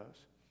Lord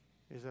knows.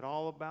 Is it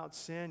all about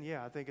sin?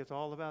 Yeah, I think it's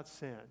all about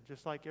sin,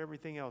 just like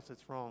everything else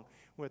that's wrong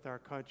with our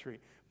country.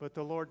 But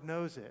the Lord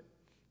knows it.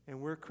 And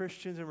we're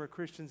Christians, and we're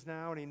Christians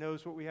now, and he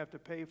knows what we have to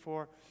pay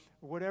for,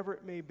 whatever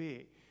it may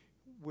be.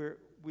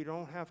 We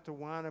don't have to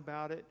whine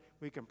about it.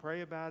 We can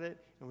pray about it,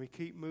 and we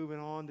keep moving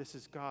on. This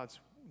is God's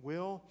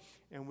will,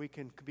 and we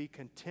can be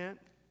content.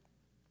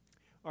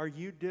 Are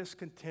you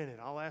discontented?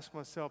 I'll ask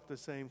myself the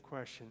same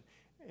question.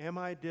 Am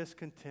I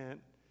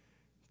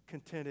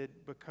contented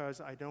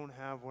because I don't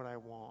have what I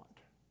want?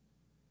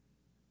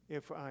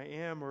 If I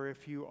am, or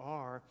if you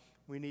are,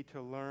 we need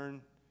to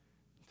learn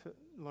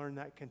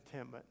that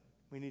contentment.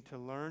 We need to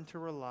learn to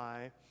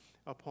rely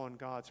upon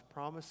God's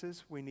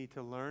promises. We need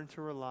to learn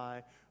to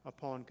rely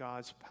upon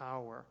God's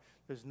power.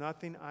 There's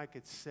nothing I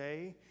could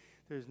say.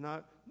 There's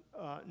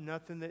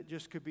nothing that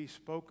just could be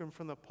spoken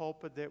from the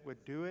pulpit that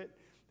would do it.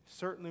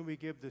 Certainly we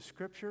give the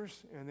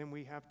scriptures, and then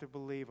we have to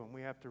believe them.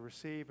 We have to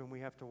receive, and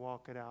we have to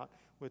walk it out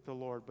with the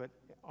Lord. But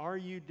are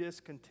you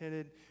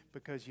discontented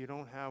because you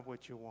don't have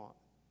what you want?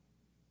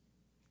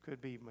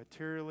 Could be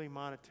materially,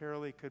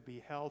 monetarily, could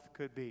be health,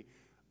 could be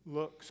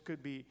looks,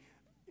 could be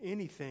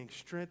anything,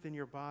 strength in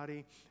your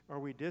body. Are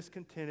we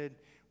discontented?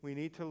 We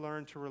need to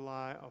learn to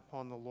rely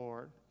upon the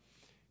Lord,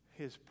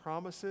 his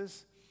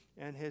promises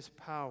and his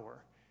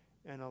power,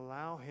 and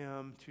allow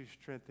him to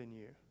strengthen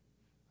you.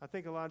 I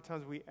think a lot of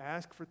times we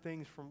ask for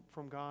things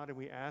from God, and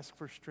we ask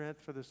for strength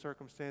for the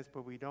circumstance,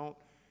 but we don't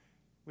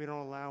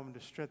allow him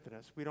to strengthen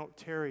us. We don't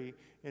tarry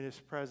in his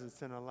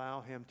presence and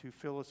allow him to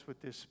fill us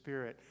with his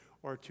spirit,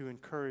 or to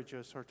encourage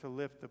us, or to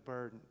lift the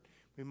burden.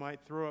 We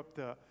might throw up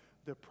the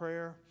the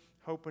prayer,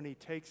 hoping he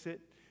takes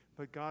it.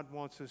 But God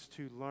wants us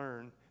to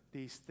learn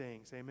these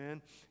things.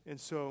 Amen? And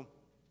so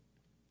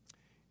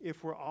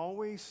if we're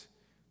always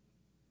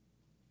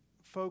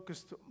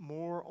focused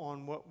more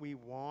on what we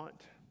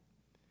want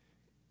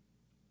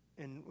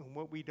and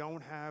what we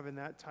don't have and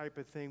that type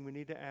of thing, we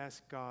need to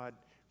ask God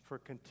for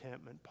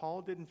contentment.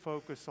 Paul didn't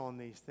focus on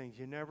these things.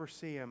 You never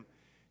see him.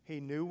 He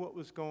knew what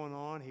was going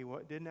on. He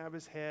didn't have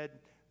his head,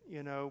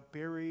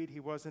 buried. He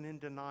wasn't in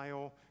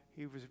denial.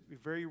 He was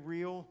very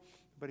real,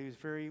 but he was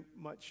very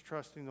much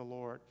trusting the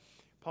Lord.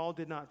 Paul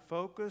did not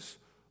focus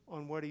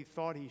on what he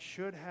thought he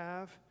should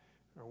have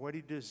or what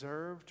he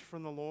deserved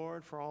from the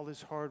Lord for all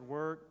his hard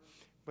work,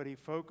 but he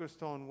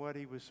focused on what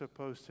he was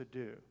supposed to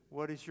do.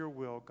 What is your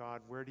will,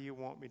 God? Where do you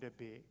want me to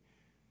be?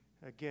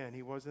 Again,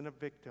 he wasn't a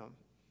victim.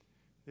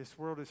 This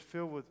world is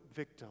filled with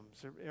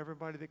victims.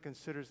 Everybody that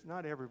considers,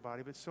 not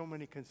everybody, but so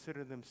many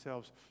consider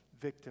themselves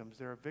victims.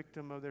 They're a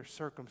victim of their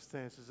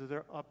circumstances, of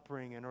their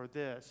upbringing, or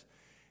this.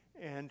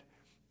 And,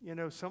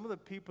 some of the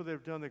people that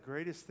have done the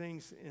greatest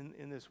things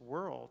in this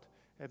world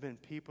have been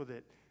people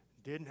that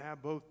didn't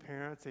have both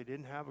parents. They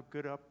didn't have a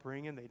good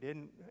upbringing. They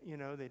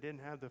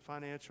didn't have the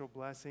financial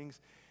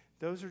blessings.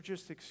 Those are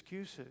just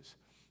excuses.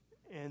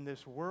 And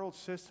this world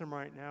system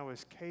right now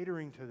is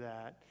catering to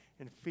that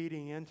and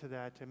feeding into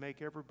that to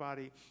make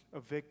everybody a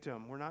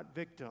victim. We're not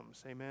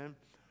victims, amen?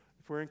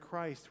 If we're in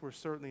Christ, we're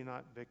certainly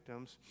not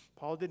victims.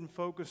 Paul didn't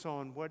focus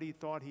on what he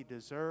thought he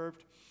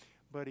deserved,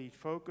 but he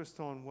focused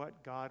on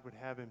what God would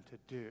have him to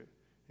do.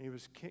 And he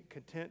was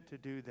content to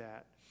do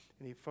that.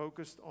 And he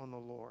focused on the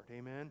Lord,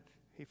 amen?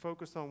 He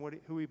focused on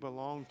who he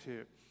belonged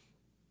to.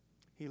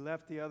 He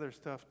left the other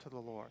stuff to the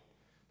Lord.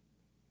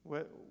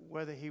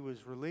 Whether he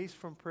was released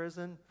from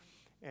prison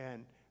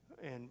and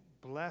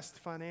blessed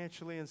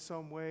financially in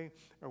some way,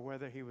 or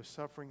whether he was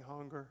suffering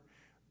hunger,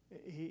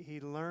 he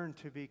learned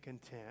to be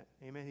content.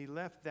 Amen. He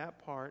left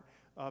that part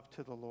up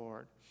to the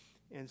Lord.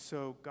 And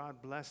so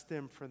God blessed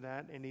him for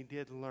that, and he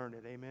did learn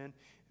it. Amen.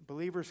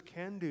 Believers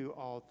can do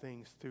all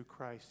things through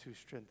Christ who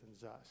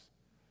strengthens us.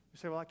 You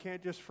say, well, I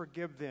can't just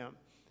forgive them.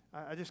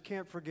 I just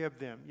can't forgive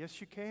them.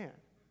 Yes, you can.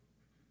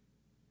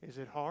 Is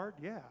it hard?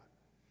 Yeah.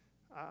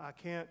 I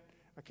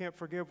can't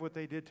forgive what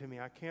they did to me.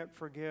 I can't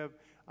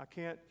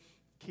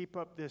keep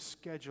up this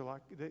schedule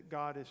that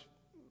God has,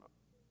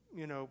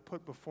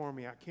 put before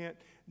me. I can't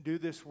do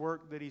this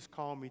work that he's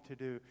called me to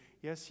do.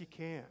 Yes, you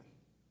can.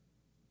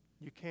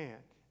 You can.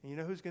 And you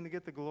know who's going to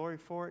get the glory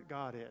for it?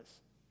 God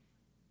is.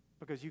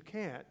 Because you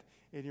can't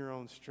in your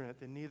own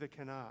strength, and neither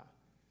can I.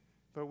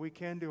 But we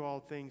can do all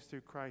things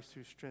through Christ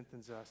who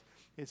strengthens us.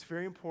 It's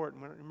very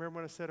important. Remember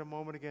when I said a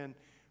moment again,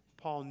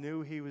 Paul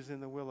knew he was in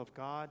the will of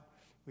God?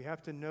 We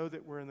have to know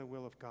that we're in the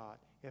will of God.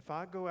 If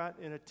I go out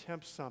and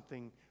attempt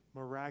something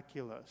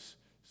miraculous,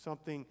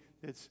 something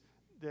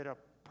that a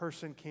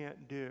person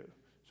can't do,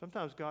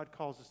 sometimes God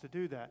calls us to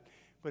do that.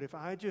 But if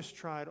I just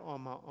tried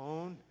on my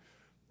own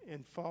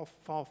and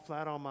fall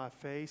flat on my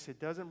face, it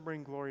doesn't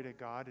bring glory to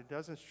God. It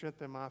doesn't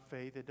strengthen my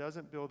faith. It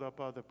doesn't build up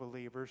other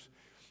believers.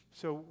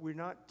 So we're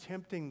not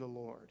tempting the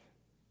Lord.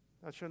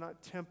 Thou shalt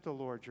not tempt the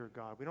Lord your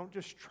God. We don't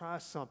just try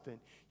something.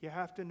 You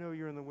have to know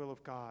you're in the will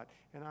of God.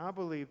 And I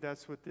believe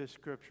that's what this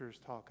scripture is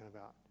talking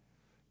about.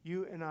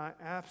 You and I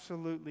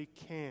absolutely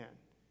can.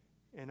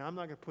 And I'm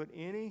not going to put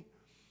any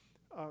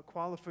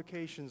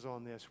qualifications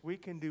on this. We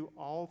can do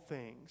all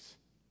things,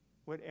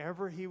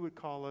 whatever he would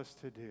call us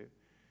to do.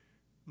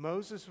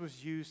 Moses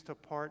was used to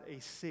part a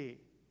sea.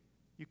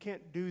 You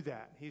can't do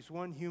that. He's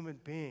one human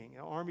being.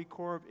 An Army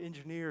Corps of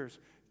Engineers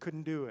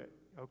couldn't do it,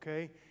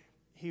 okay?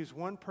 He was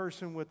one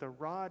person with a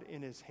rod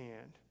in his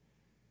hand.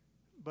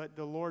 But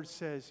the Lord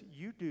says,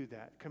 you do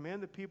that.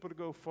 Command the people to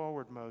go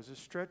forward, Moses.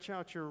 Stretch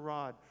out your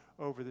rod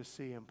over the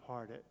sea and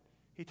part it.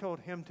 He told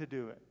him to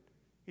do it.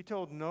 He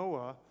told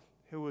Noah,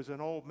 who was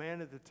an old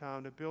man at the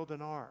time, to build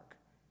an ark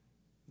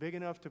big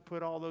enough to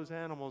put all those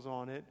animals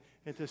on it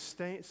and to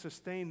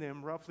sustain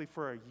them roughly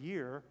for a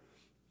year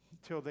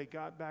until they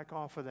got back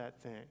off of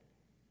that thing.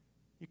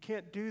 You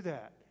can't do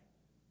that.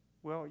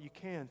 Well, you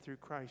can through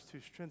Christ who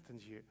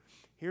strengthens you.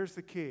 Here's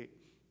the key.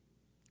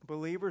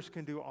 Believers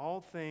can do all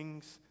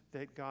things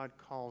that God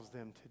calls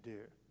them to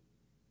do.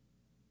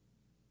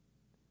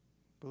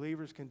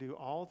 Believers can do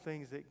all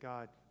things that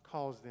God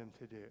calls them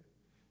to do.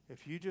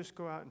 If you just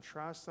go out and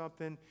try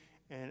something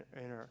and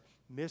are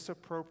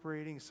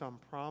misappropriating some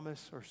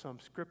promise or some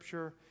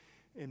scripture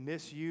and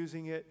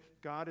misusing it,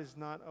 God is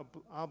not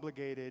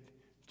obligated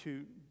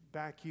to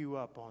back you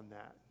up on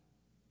that.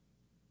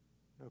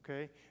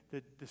 Okay?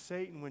 The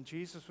Satan, when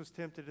Jesus was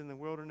tempted in the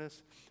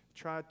wilderness,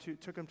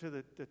 took him to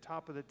the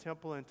top of the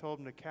temple and told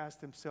him to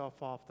cast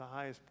himself off the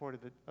highest part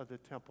of the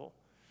temple.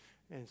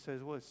 And it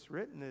says, well, it's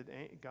written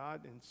that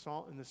God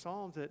in the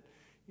Psalms that,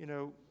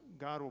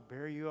 God will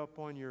bear you up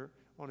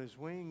on his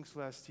wings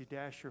lest you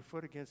dash your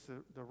foot against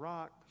the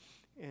rock.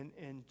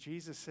 And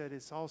Jesus said,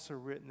 it's also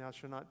written, thou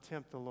shalt not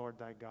tempt the Lord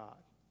thy God.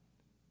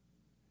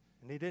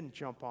 And he didn't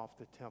jump off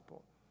the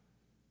temple.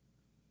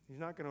 He's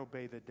not going to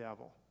obey the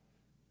devil.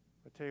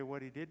 I'll tell you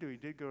what he did do. He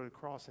did go to the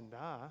cross and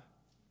die.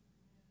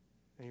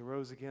 And he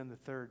rose again the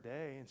third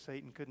day, and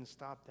Satan couldn't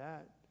stop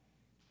that.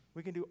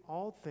 We can do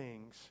all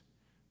things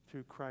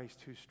through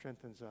Christ who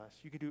strengthens us.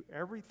 You can do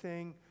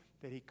everything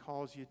that he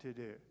calls you to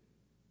do.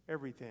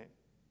 Everything.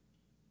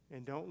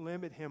 And don't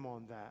limit him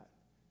on that.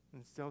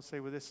 And don't say,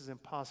 well, this is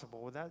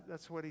impossible. Well,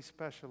 that's what he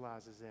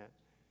specializes in.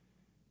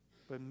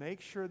 But make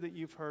sure that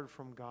you've heard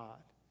from God.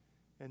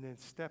 And then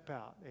step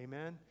out.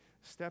 Amen?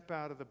 Step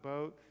out of the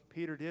boat.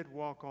 Peter did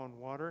walk on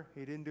water.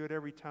 He didn't do it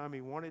every time he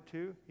wanted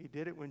to. He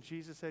did it when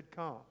Jesus said,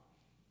 come.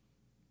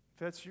 If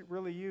that's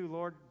really you,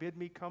 Lord, bid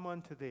me come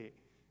unto thee.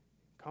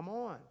 Come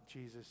on,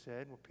 Jesus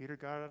said. Well, Peter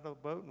got out of the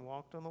boat and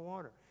walked on the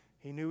water.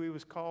 He knew he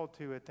was called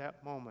to at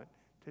that moment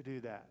to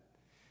do that.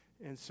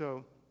 And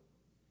so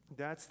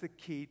that's the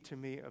key to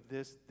me of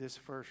this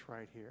verse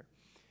right here.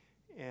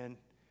 And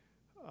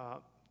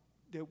I'll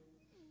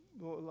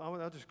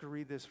just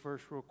read this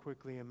verse real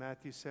quickly in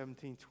Matthew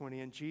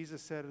 17:20. And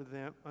Jesus said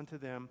unto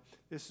them,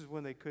 this is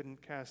when they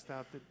couldn't cast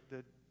out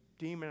the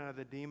demon out of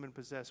the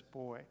demon-possessed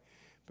boy.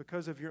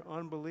 Because of your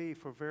unbelief,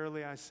 for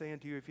verily I say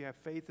unto you, if you have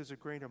faith as a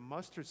grain of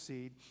mustard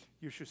seed,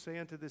 you shall say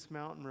unto this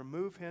mountain,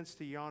 remove hence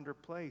to yonder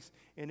place,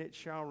 and it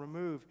shall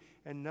remove,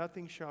 and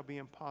nothing shall be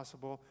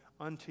impossible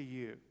unto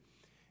you.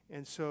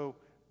 And so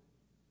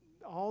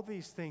all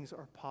these things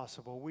are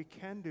possible. We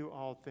can do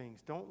all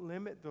things. Don't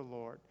limit the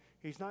Lord.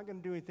 He's not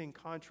going to do anything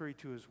contrary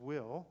to his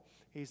will.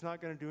 He's not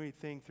going to do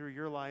anything through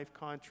your life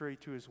contrary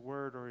to his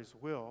word or his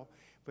will.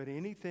 But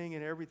anything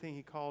and everything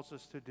he calls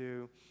us to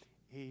do,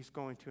 he's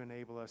going to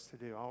enable us to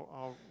do.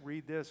 I'll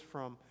read this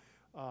from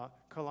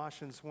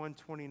Colossians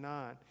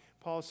 1:29.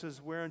 Paul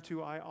says,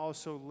 whereunto I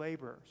also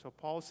labor. So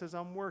Paul says,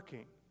 I'm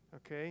working,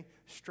 okay?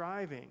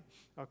 Striving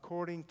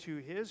according to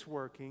his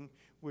working,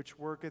 which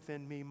worketh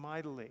in me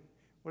mightily.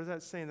 What is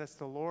that saying? That's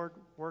the Lord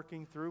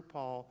working through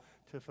Paul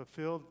to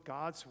fulfill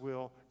God's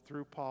will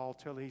through Paul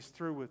till he's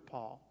through with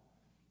Paul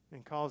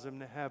and calls him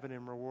to heaven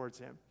and rewards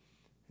him.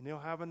 And he'll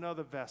have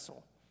another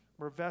vessel.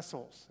 We're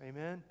vessels,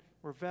 amen?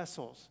 We're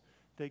vessels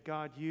that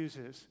God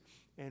uses.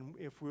 And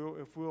if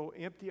we'll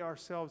empty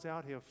ourselves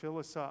out, he'll fill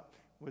us up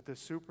with the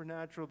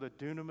supernatural, the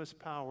dunamis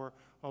power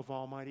of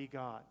Almighty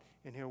God.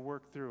 And he'll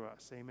work through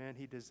us. Amen.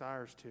 He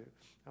desires to.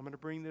 I'm going to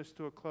bring this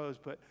to a close,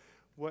 but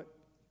what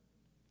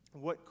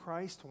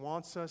Christ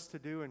wants us to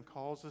do and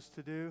calls us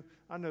to do,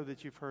 I know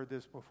that you've heard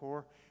this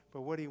before,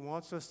 but what he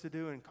wants us to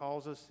do and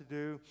calls us to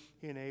do,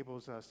 he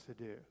enables us to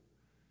do.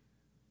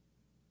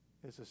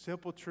 It's a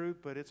simple truth,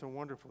 but it's a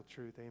wonderful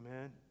truth.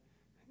 Amen.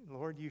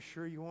 Lord, you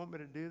sure you want me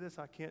to do this?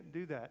 I can't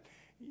do that.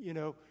 You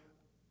know,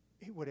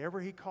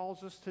 whatever he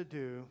calls us to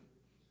do,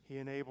 he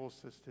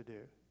enables us to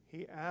do.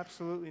 He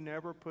absolutely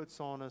never puts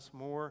on us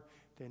more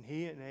than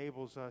he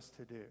enables us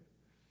to do.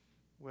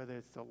 Whether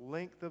it's the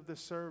length of the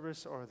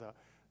service or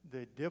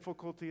the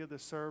difficulty of the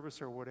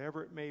service or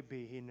whatever it may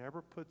be, he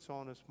never puts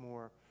on us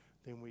more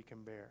than we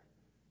can bear.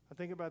 I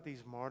think about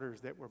these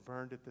martyrs that were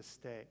burned at the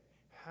stake.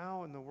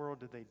 How in the world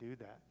did they do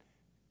that?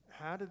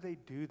 How did they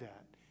do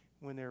that?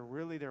 When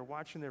they're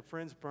watching their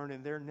friends burn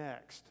and they're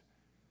next.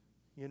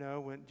 You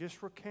know,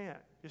 just recant.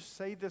 Just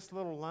say this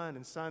little line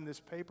and sign this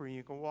paper and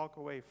you can walk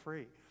away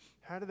free.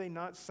 How do they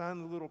not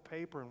sign the little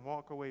paper and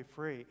walk away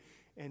free?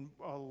 And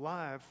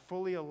alive,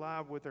 fully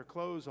alive with their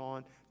clothes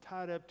on,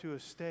 tied up to a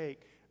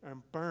stake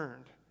and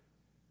burned.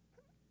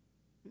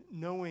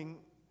 Knowing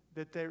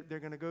that they're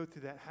going to go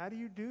through that. How do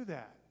you do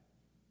that?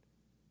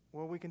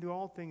 Well, we can do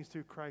all things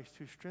through Christ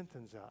who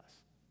strengthens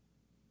us.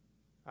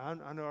 I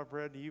know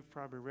you've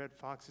probably read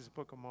Fox's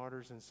Book of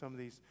Martyrs and some of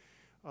these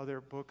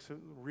other books,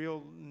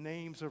 real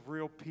names of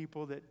real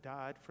people that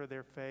died for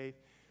their faith,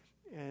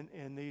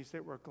 and these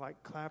that were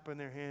like clapping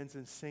their hands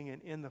and singing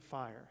in the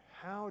fire.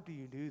 How do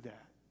you do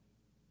that?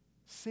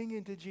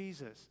 Singing to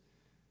Jesus.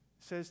 It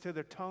says till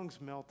their tongues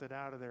melted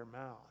out of their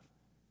mouth.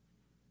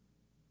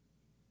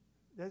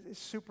 That is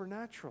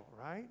supernatural,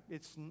 right?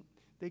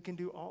 We can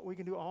do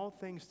all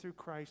things through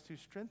Christ who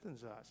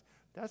strengthens us.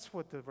 That's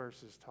what the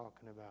verse is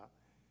talking about.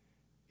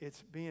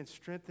 It's being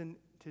strengthened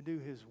to do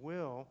his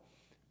will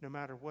no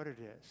matter what it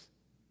is.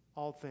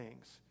 All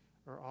things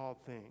are all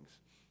things.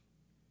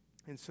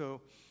 And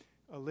so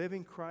a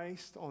living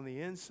Christ on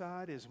the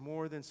inside is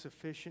more than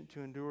sufficient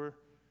to endure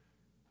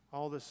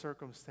all the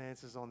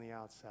circumstances on the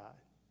outside.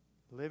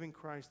 Living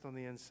Christ on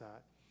the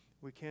inside.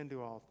 We can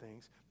do all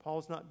things.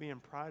 Paul's not being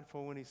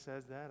prideful when he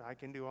says that. I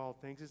can do all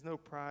things. There's no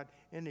pride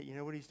in it. You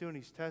know what he's doing?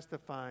 He's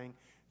testifying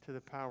to the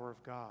power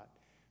of God,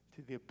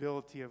 to the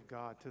ability of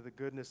God, to the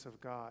goodness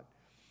of God.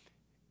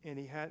 And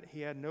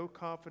he had no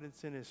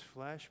confidence in his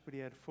flesh, but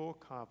he had full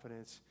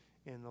confidence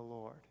in the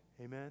Lord.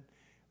 Amen?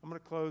 I'm going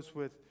to close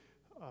with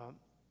a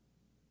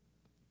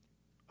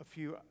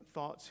few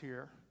thoughts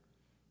here.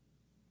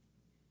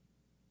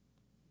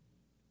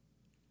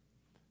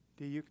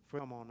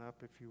 Come on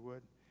up if you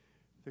would.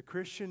 The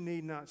Christian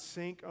need not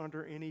sink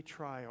under any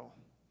trial,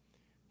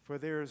 for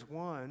there is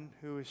one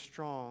who is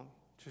strong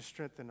to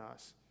strengthen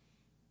us.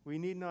 We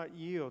need not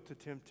yield to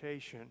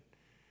temptation,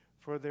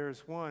 for there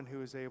is one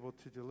who is able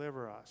to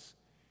deliver us.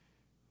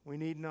 We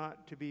need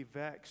not to be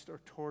vexed or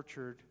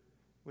tortured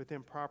with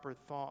improper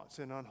thoughts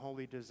and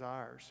unholy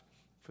desires,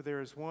 For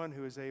there is one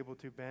who is able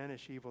to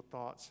banish evil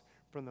thoughts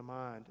from the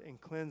mind and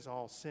cleanse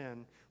all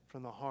sin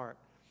from the heart.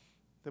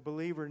 The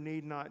believer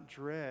need not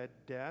dread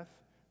death,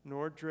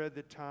 nor dread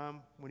the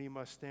time when he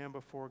must stand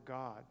before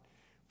God.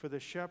 For the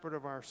shepherd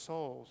of our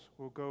souls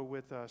will go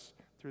with us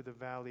through the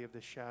valley of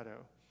the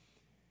shadow.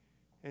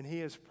 And he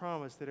has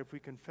promised that if we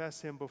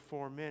confess him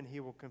before men, he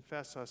will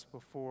confess us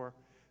before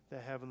the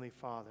Heavenly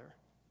Father.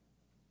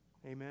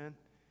 Amen.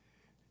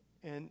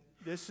 And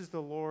this is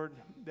the Lord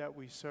that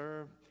we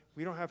serve.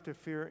 We don't have to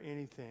fear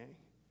anything.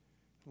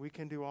 We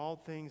can do all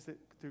things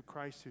through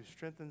Christ who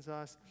strengthens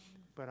us.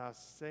 But I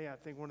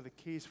think one of the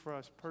keys for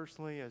us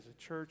personally as a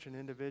church and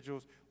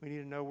individuals, we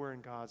need to know we're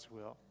in God's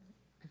will.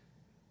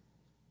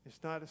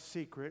 It's not a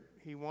secret.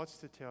 He wants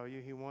to tell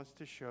you. He wants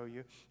to show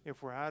you.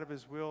 If we're out of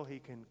his will, he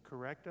can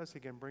correct us. He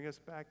can bring us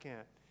back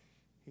in.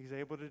 He's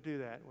able to do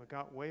that. We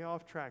got way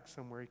off track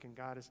somewhere. He can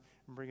guide us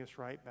and bring us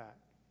right back.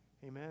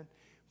 Amen?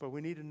 But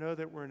we need to know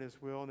that we're in his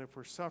will. And if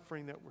we're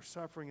suffering, that we're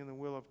suffering in the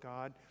will of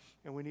God.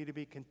 And we need to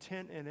be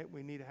content in it.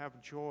 We need to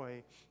have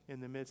joy in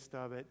the midst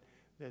of it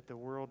that the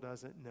world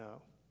doesn't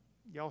know.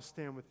 Y'all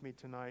stand with me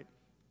tonight.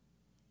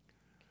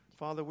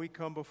 Father, we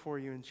come before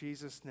you in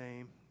Jesus'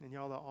 name, and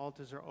y'all, the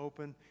altars are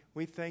open.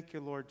 We thank you,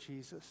 Lord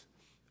Jesus.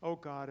 Oh,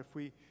 God, if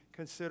we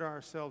consider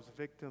ourselves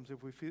victims,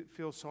 if we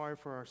feel sorry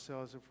for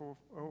ourselves, if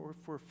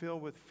we're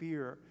filled with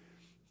fear,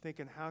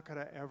 thinking, how could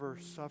I ever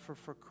suffer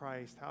for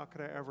Christ? How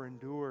could I ever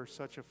endure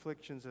such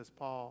afflictions as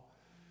Paul?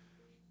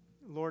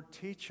 Lord,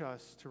 teach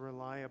us to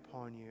rely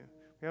upon you.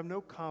 We have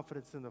no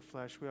confidence in the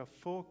flesh. We have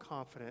full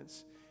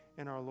confidence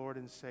in our Lord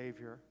and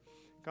Savior.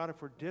 God,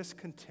 if we're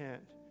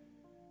discontented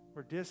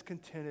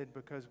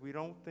because we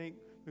don't think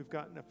we've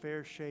gotten a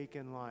fair shake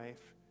in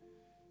life,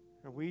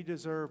 or we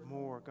deserve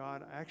more.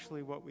 God,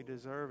 actually what we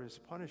deserve is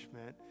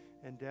punishment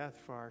and death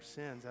for our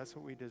sins. That's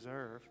what we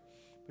deserve.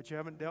 But you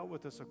haven't dealt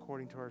with us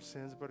according to our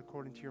sins, but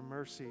according to your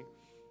mercy.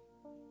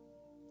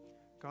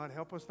 God,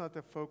 help us not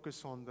to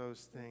focus on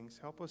those things.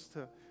 Help us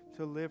to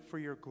live for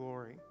your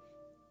glory.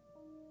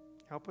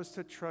 Help us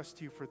to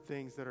trust you for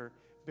things that are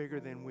bigger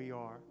than we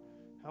are.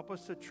 Help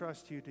us to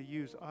trust you to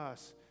use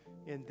us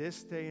in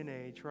this day and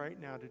age right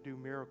now to do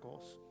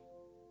miracles.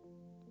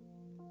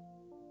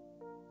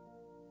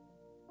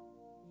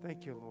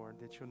 Thank you, Lord,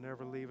 that you'll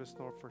never leave us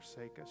nor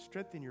forsake us.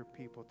 Strengthen your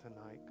people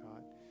tonight,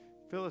 God.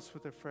 Fill us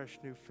with a fresh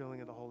new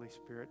filling of the Holy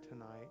Spirit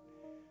tonight.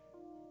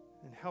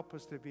 And help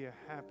us to be a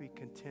happy,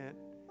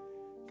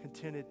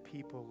 contented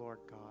people, Lord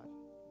God.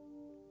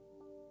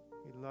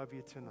 We love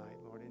you tonight,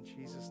 Lord. In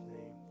Jesus'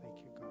 name, thank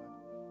you,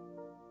 God.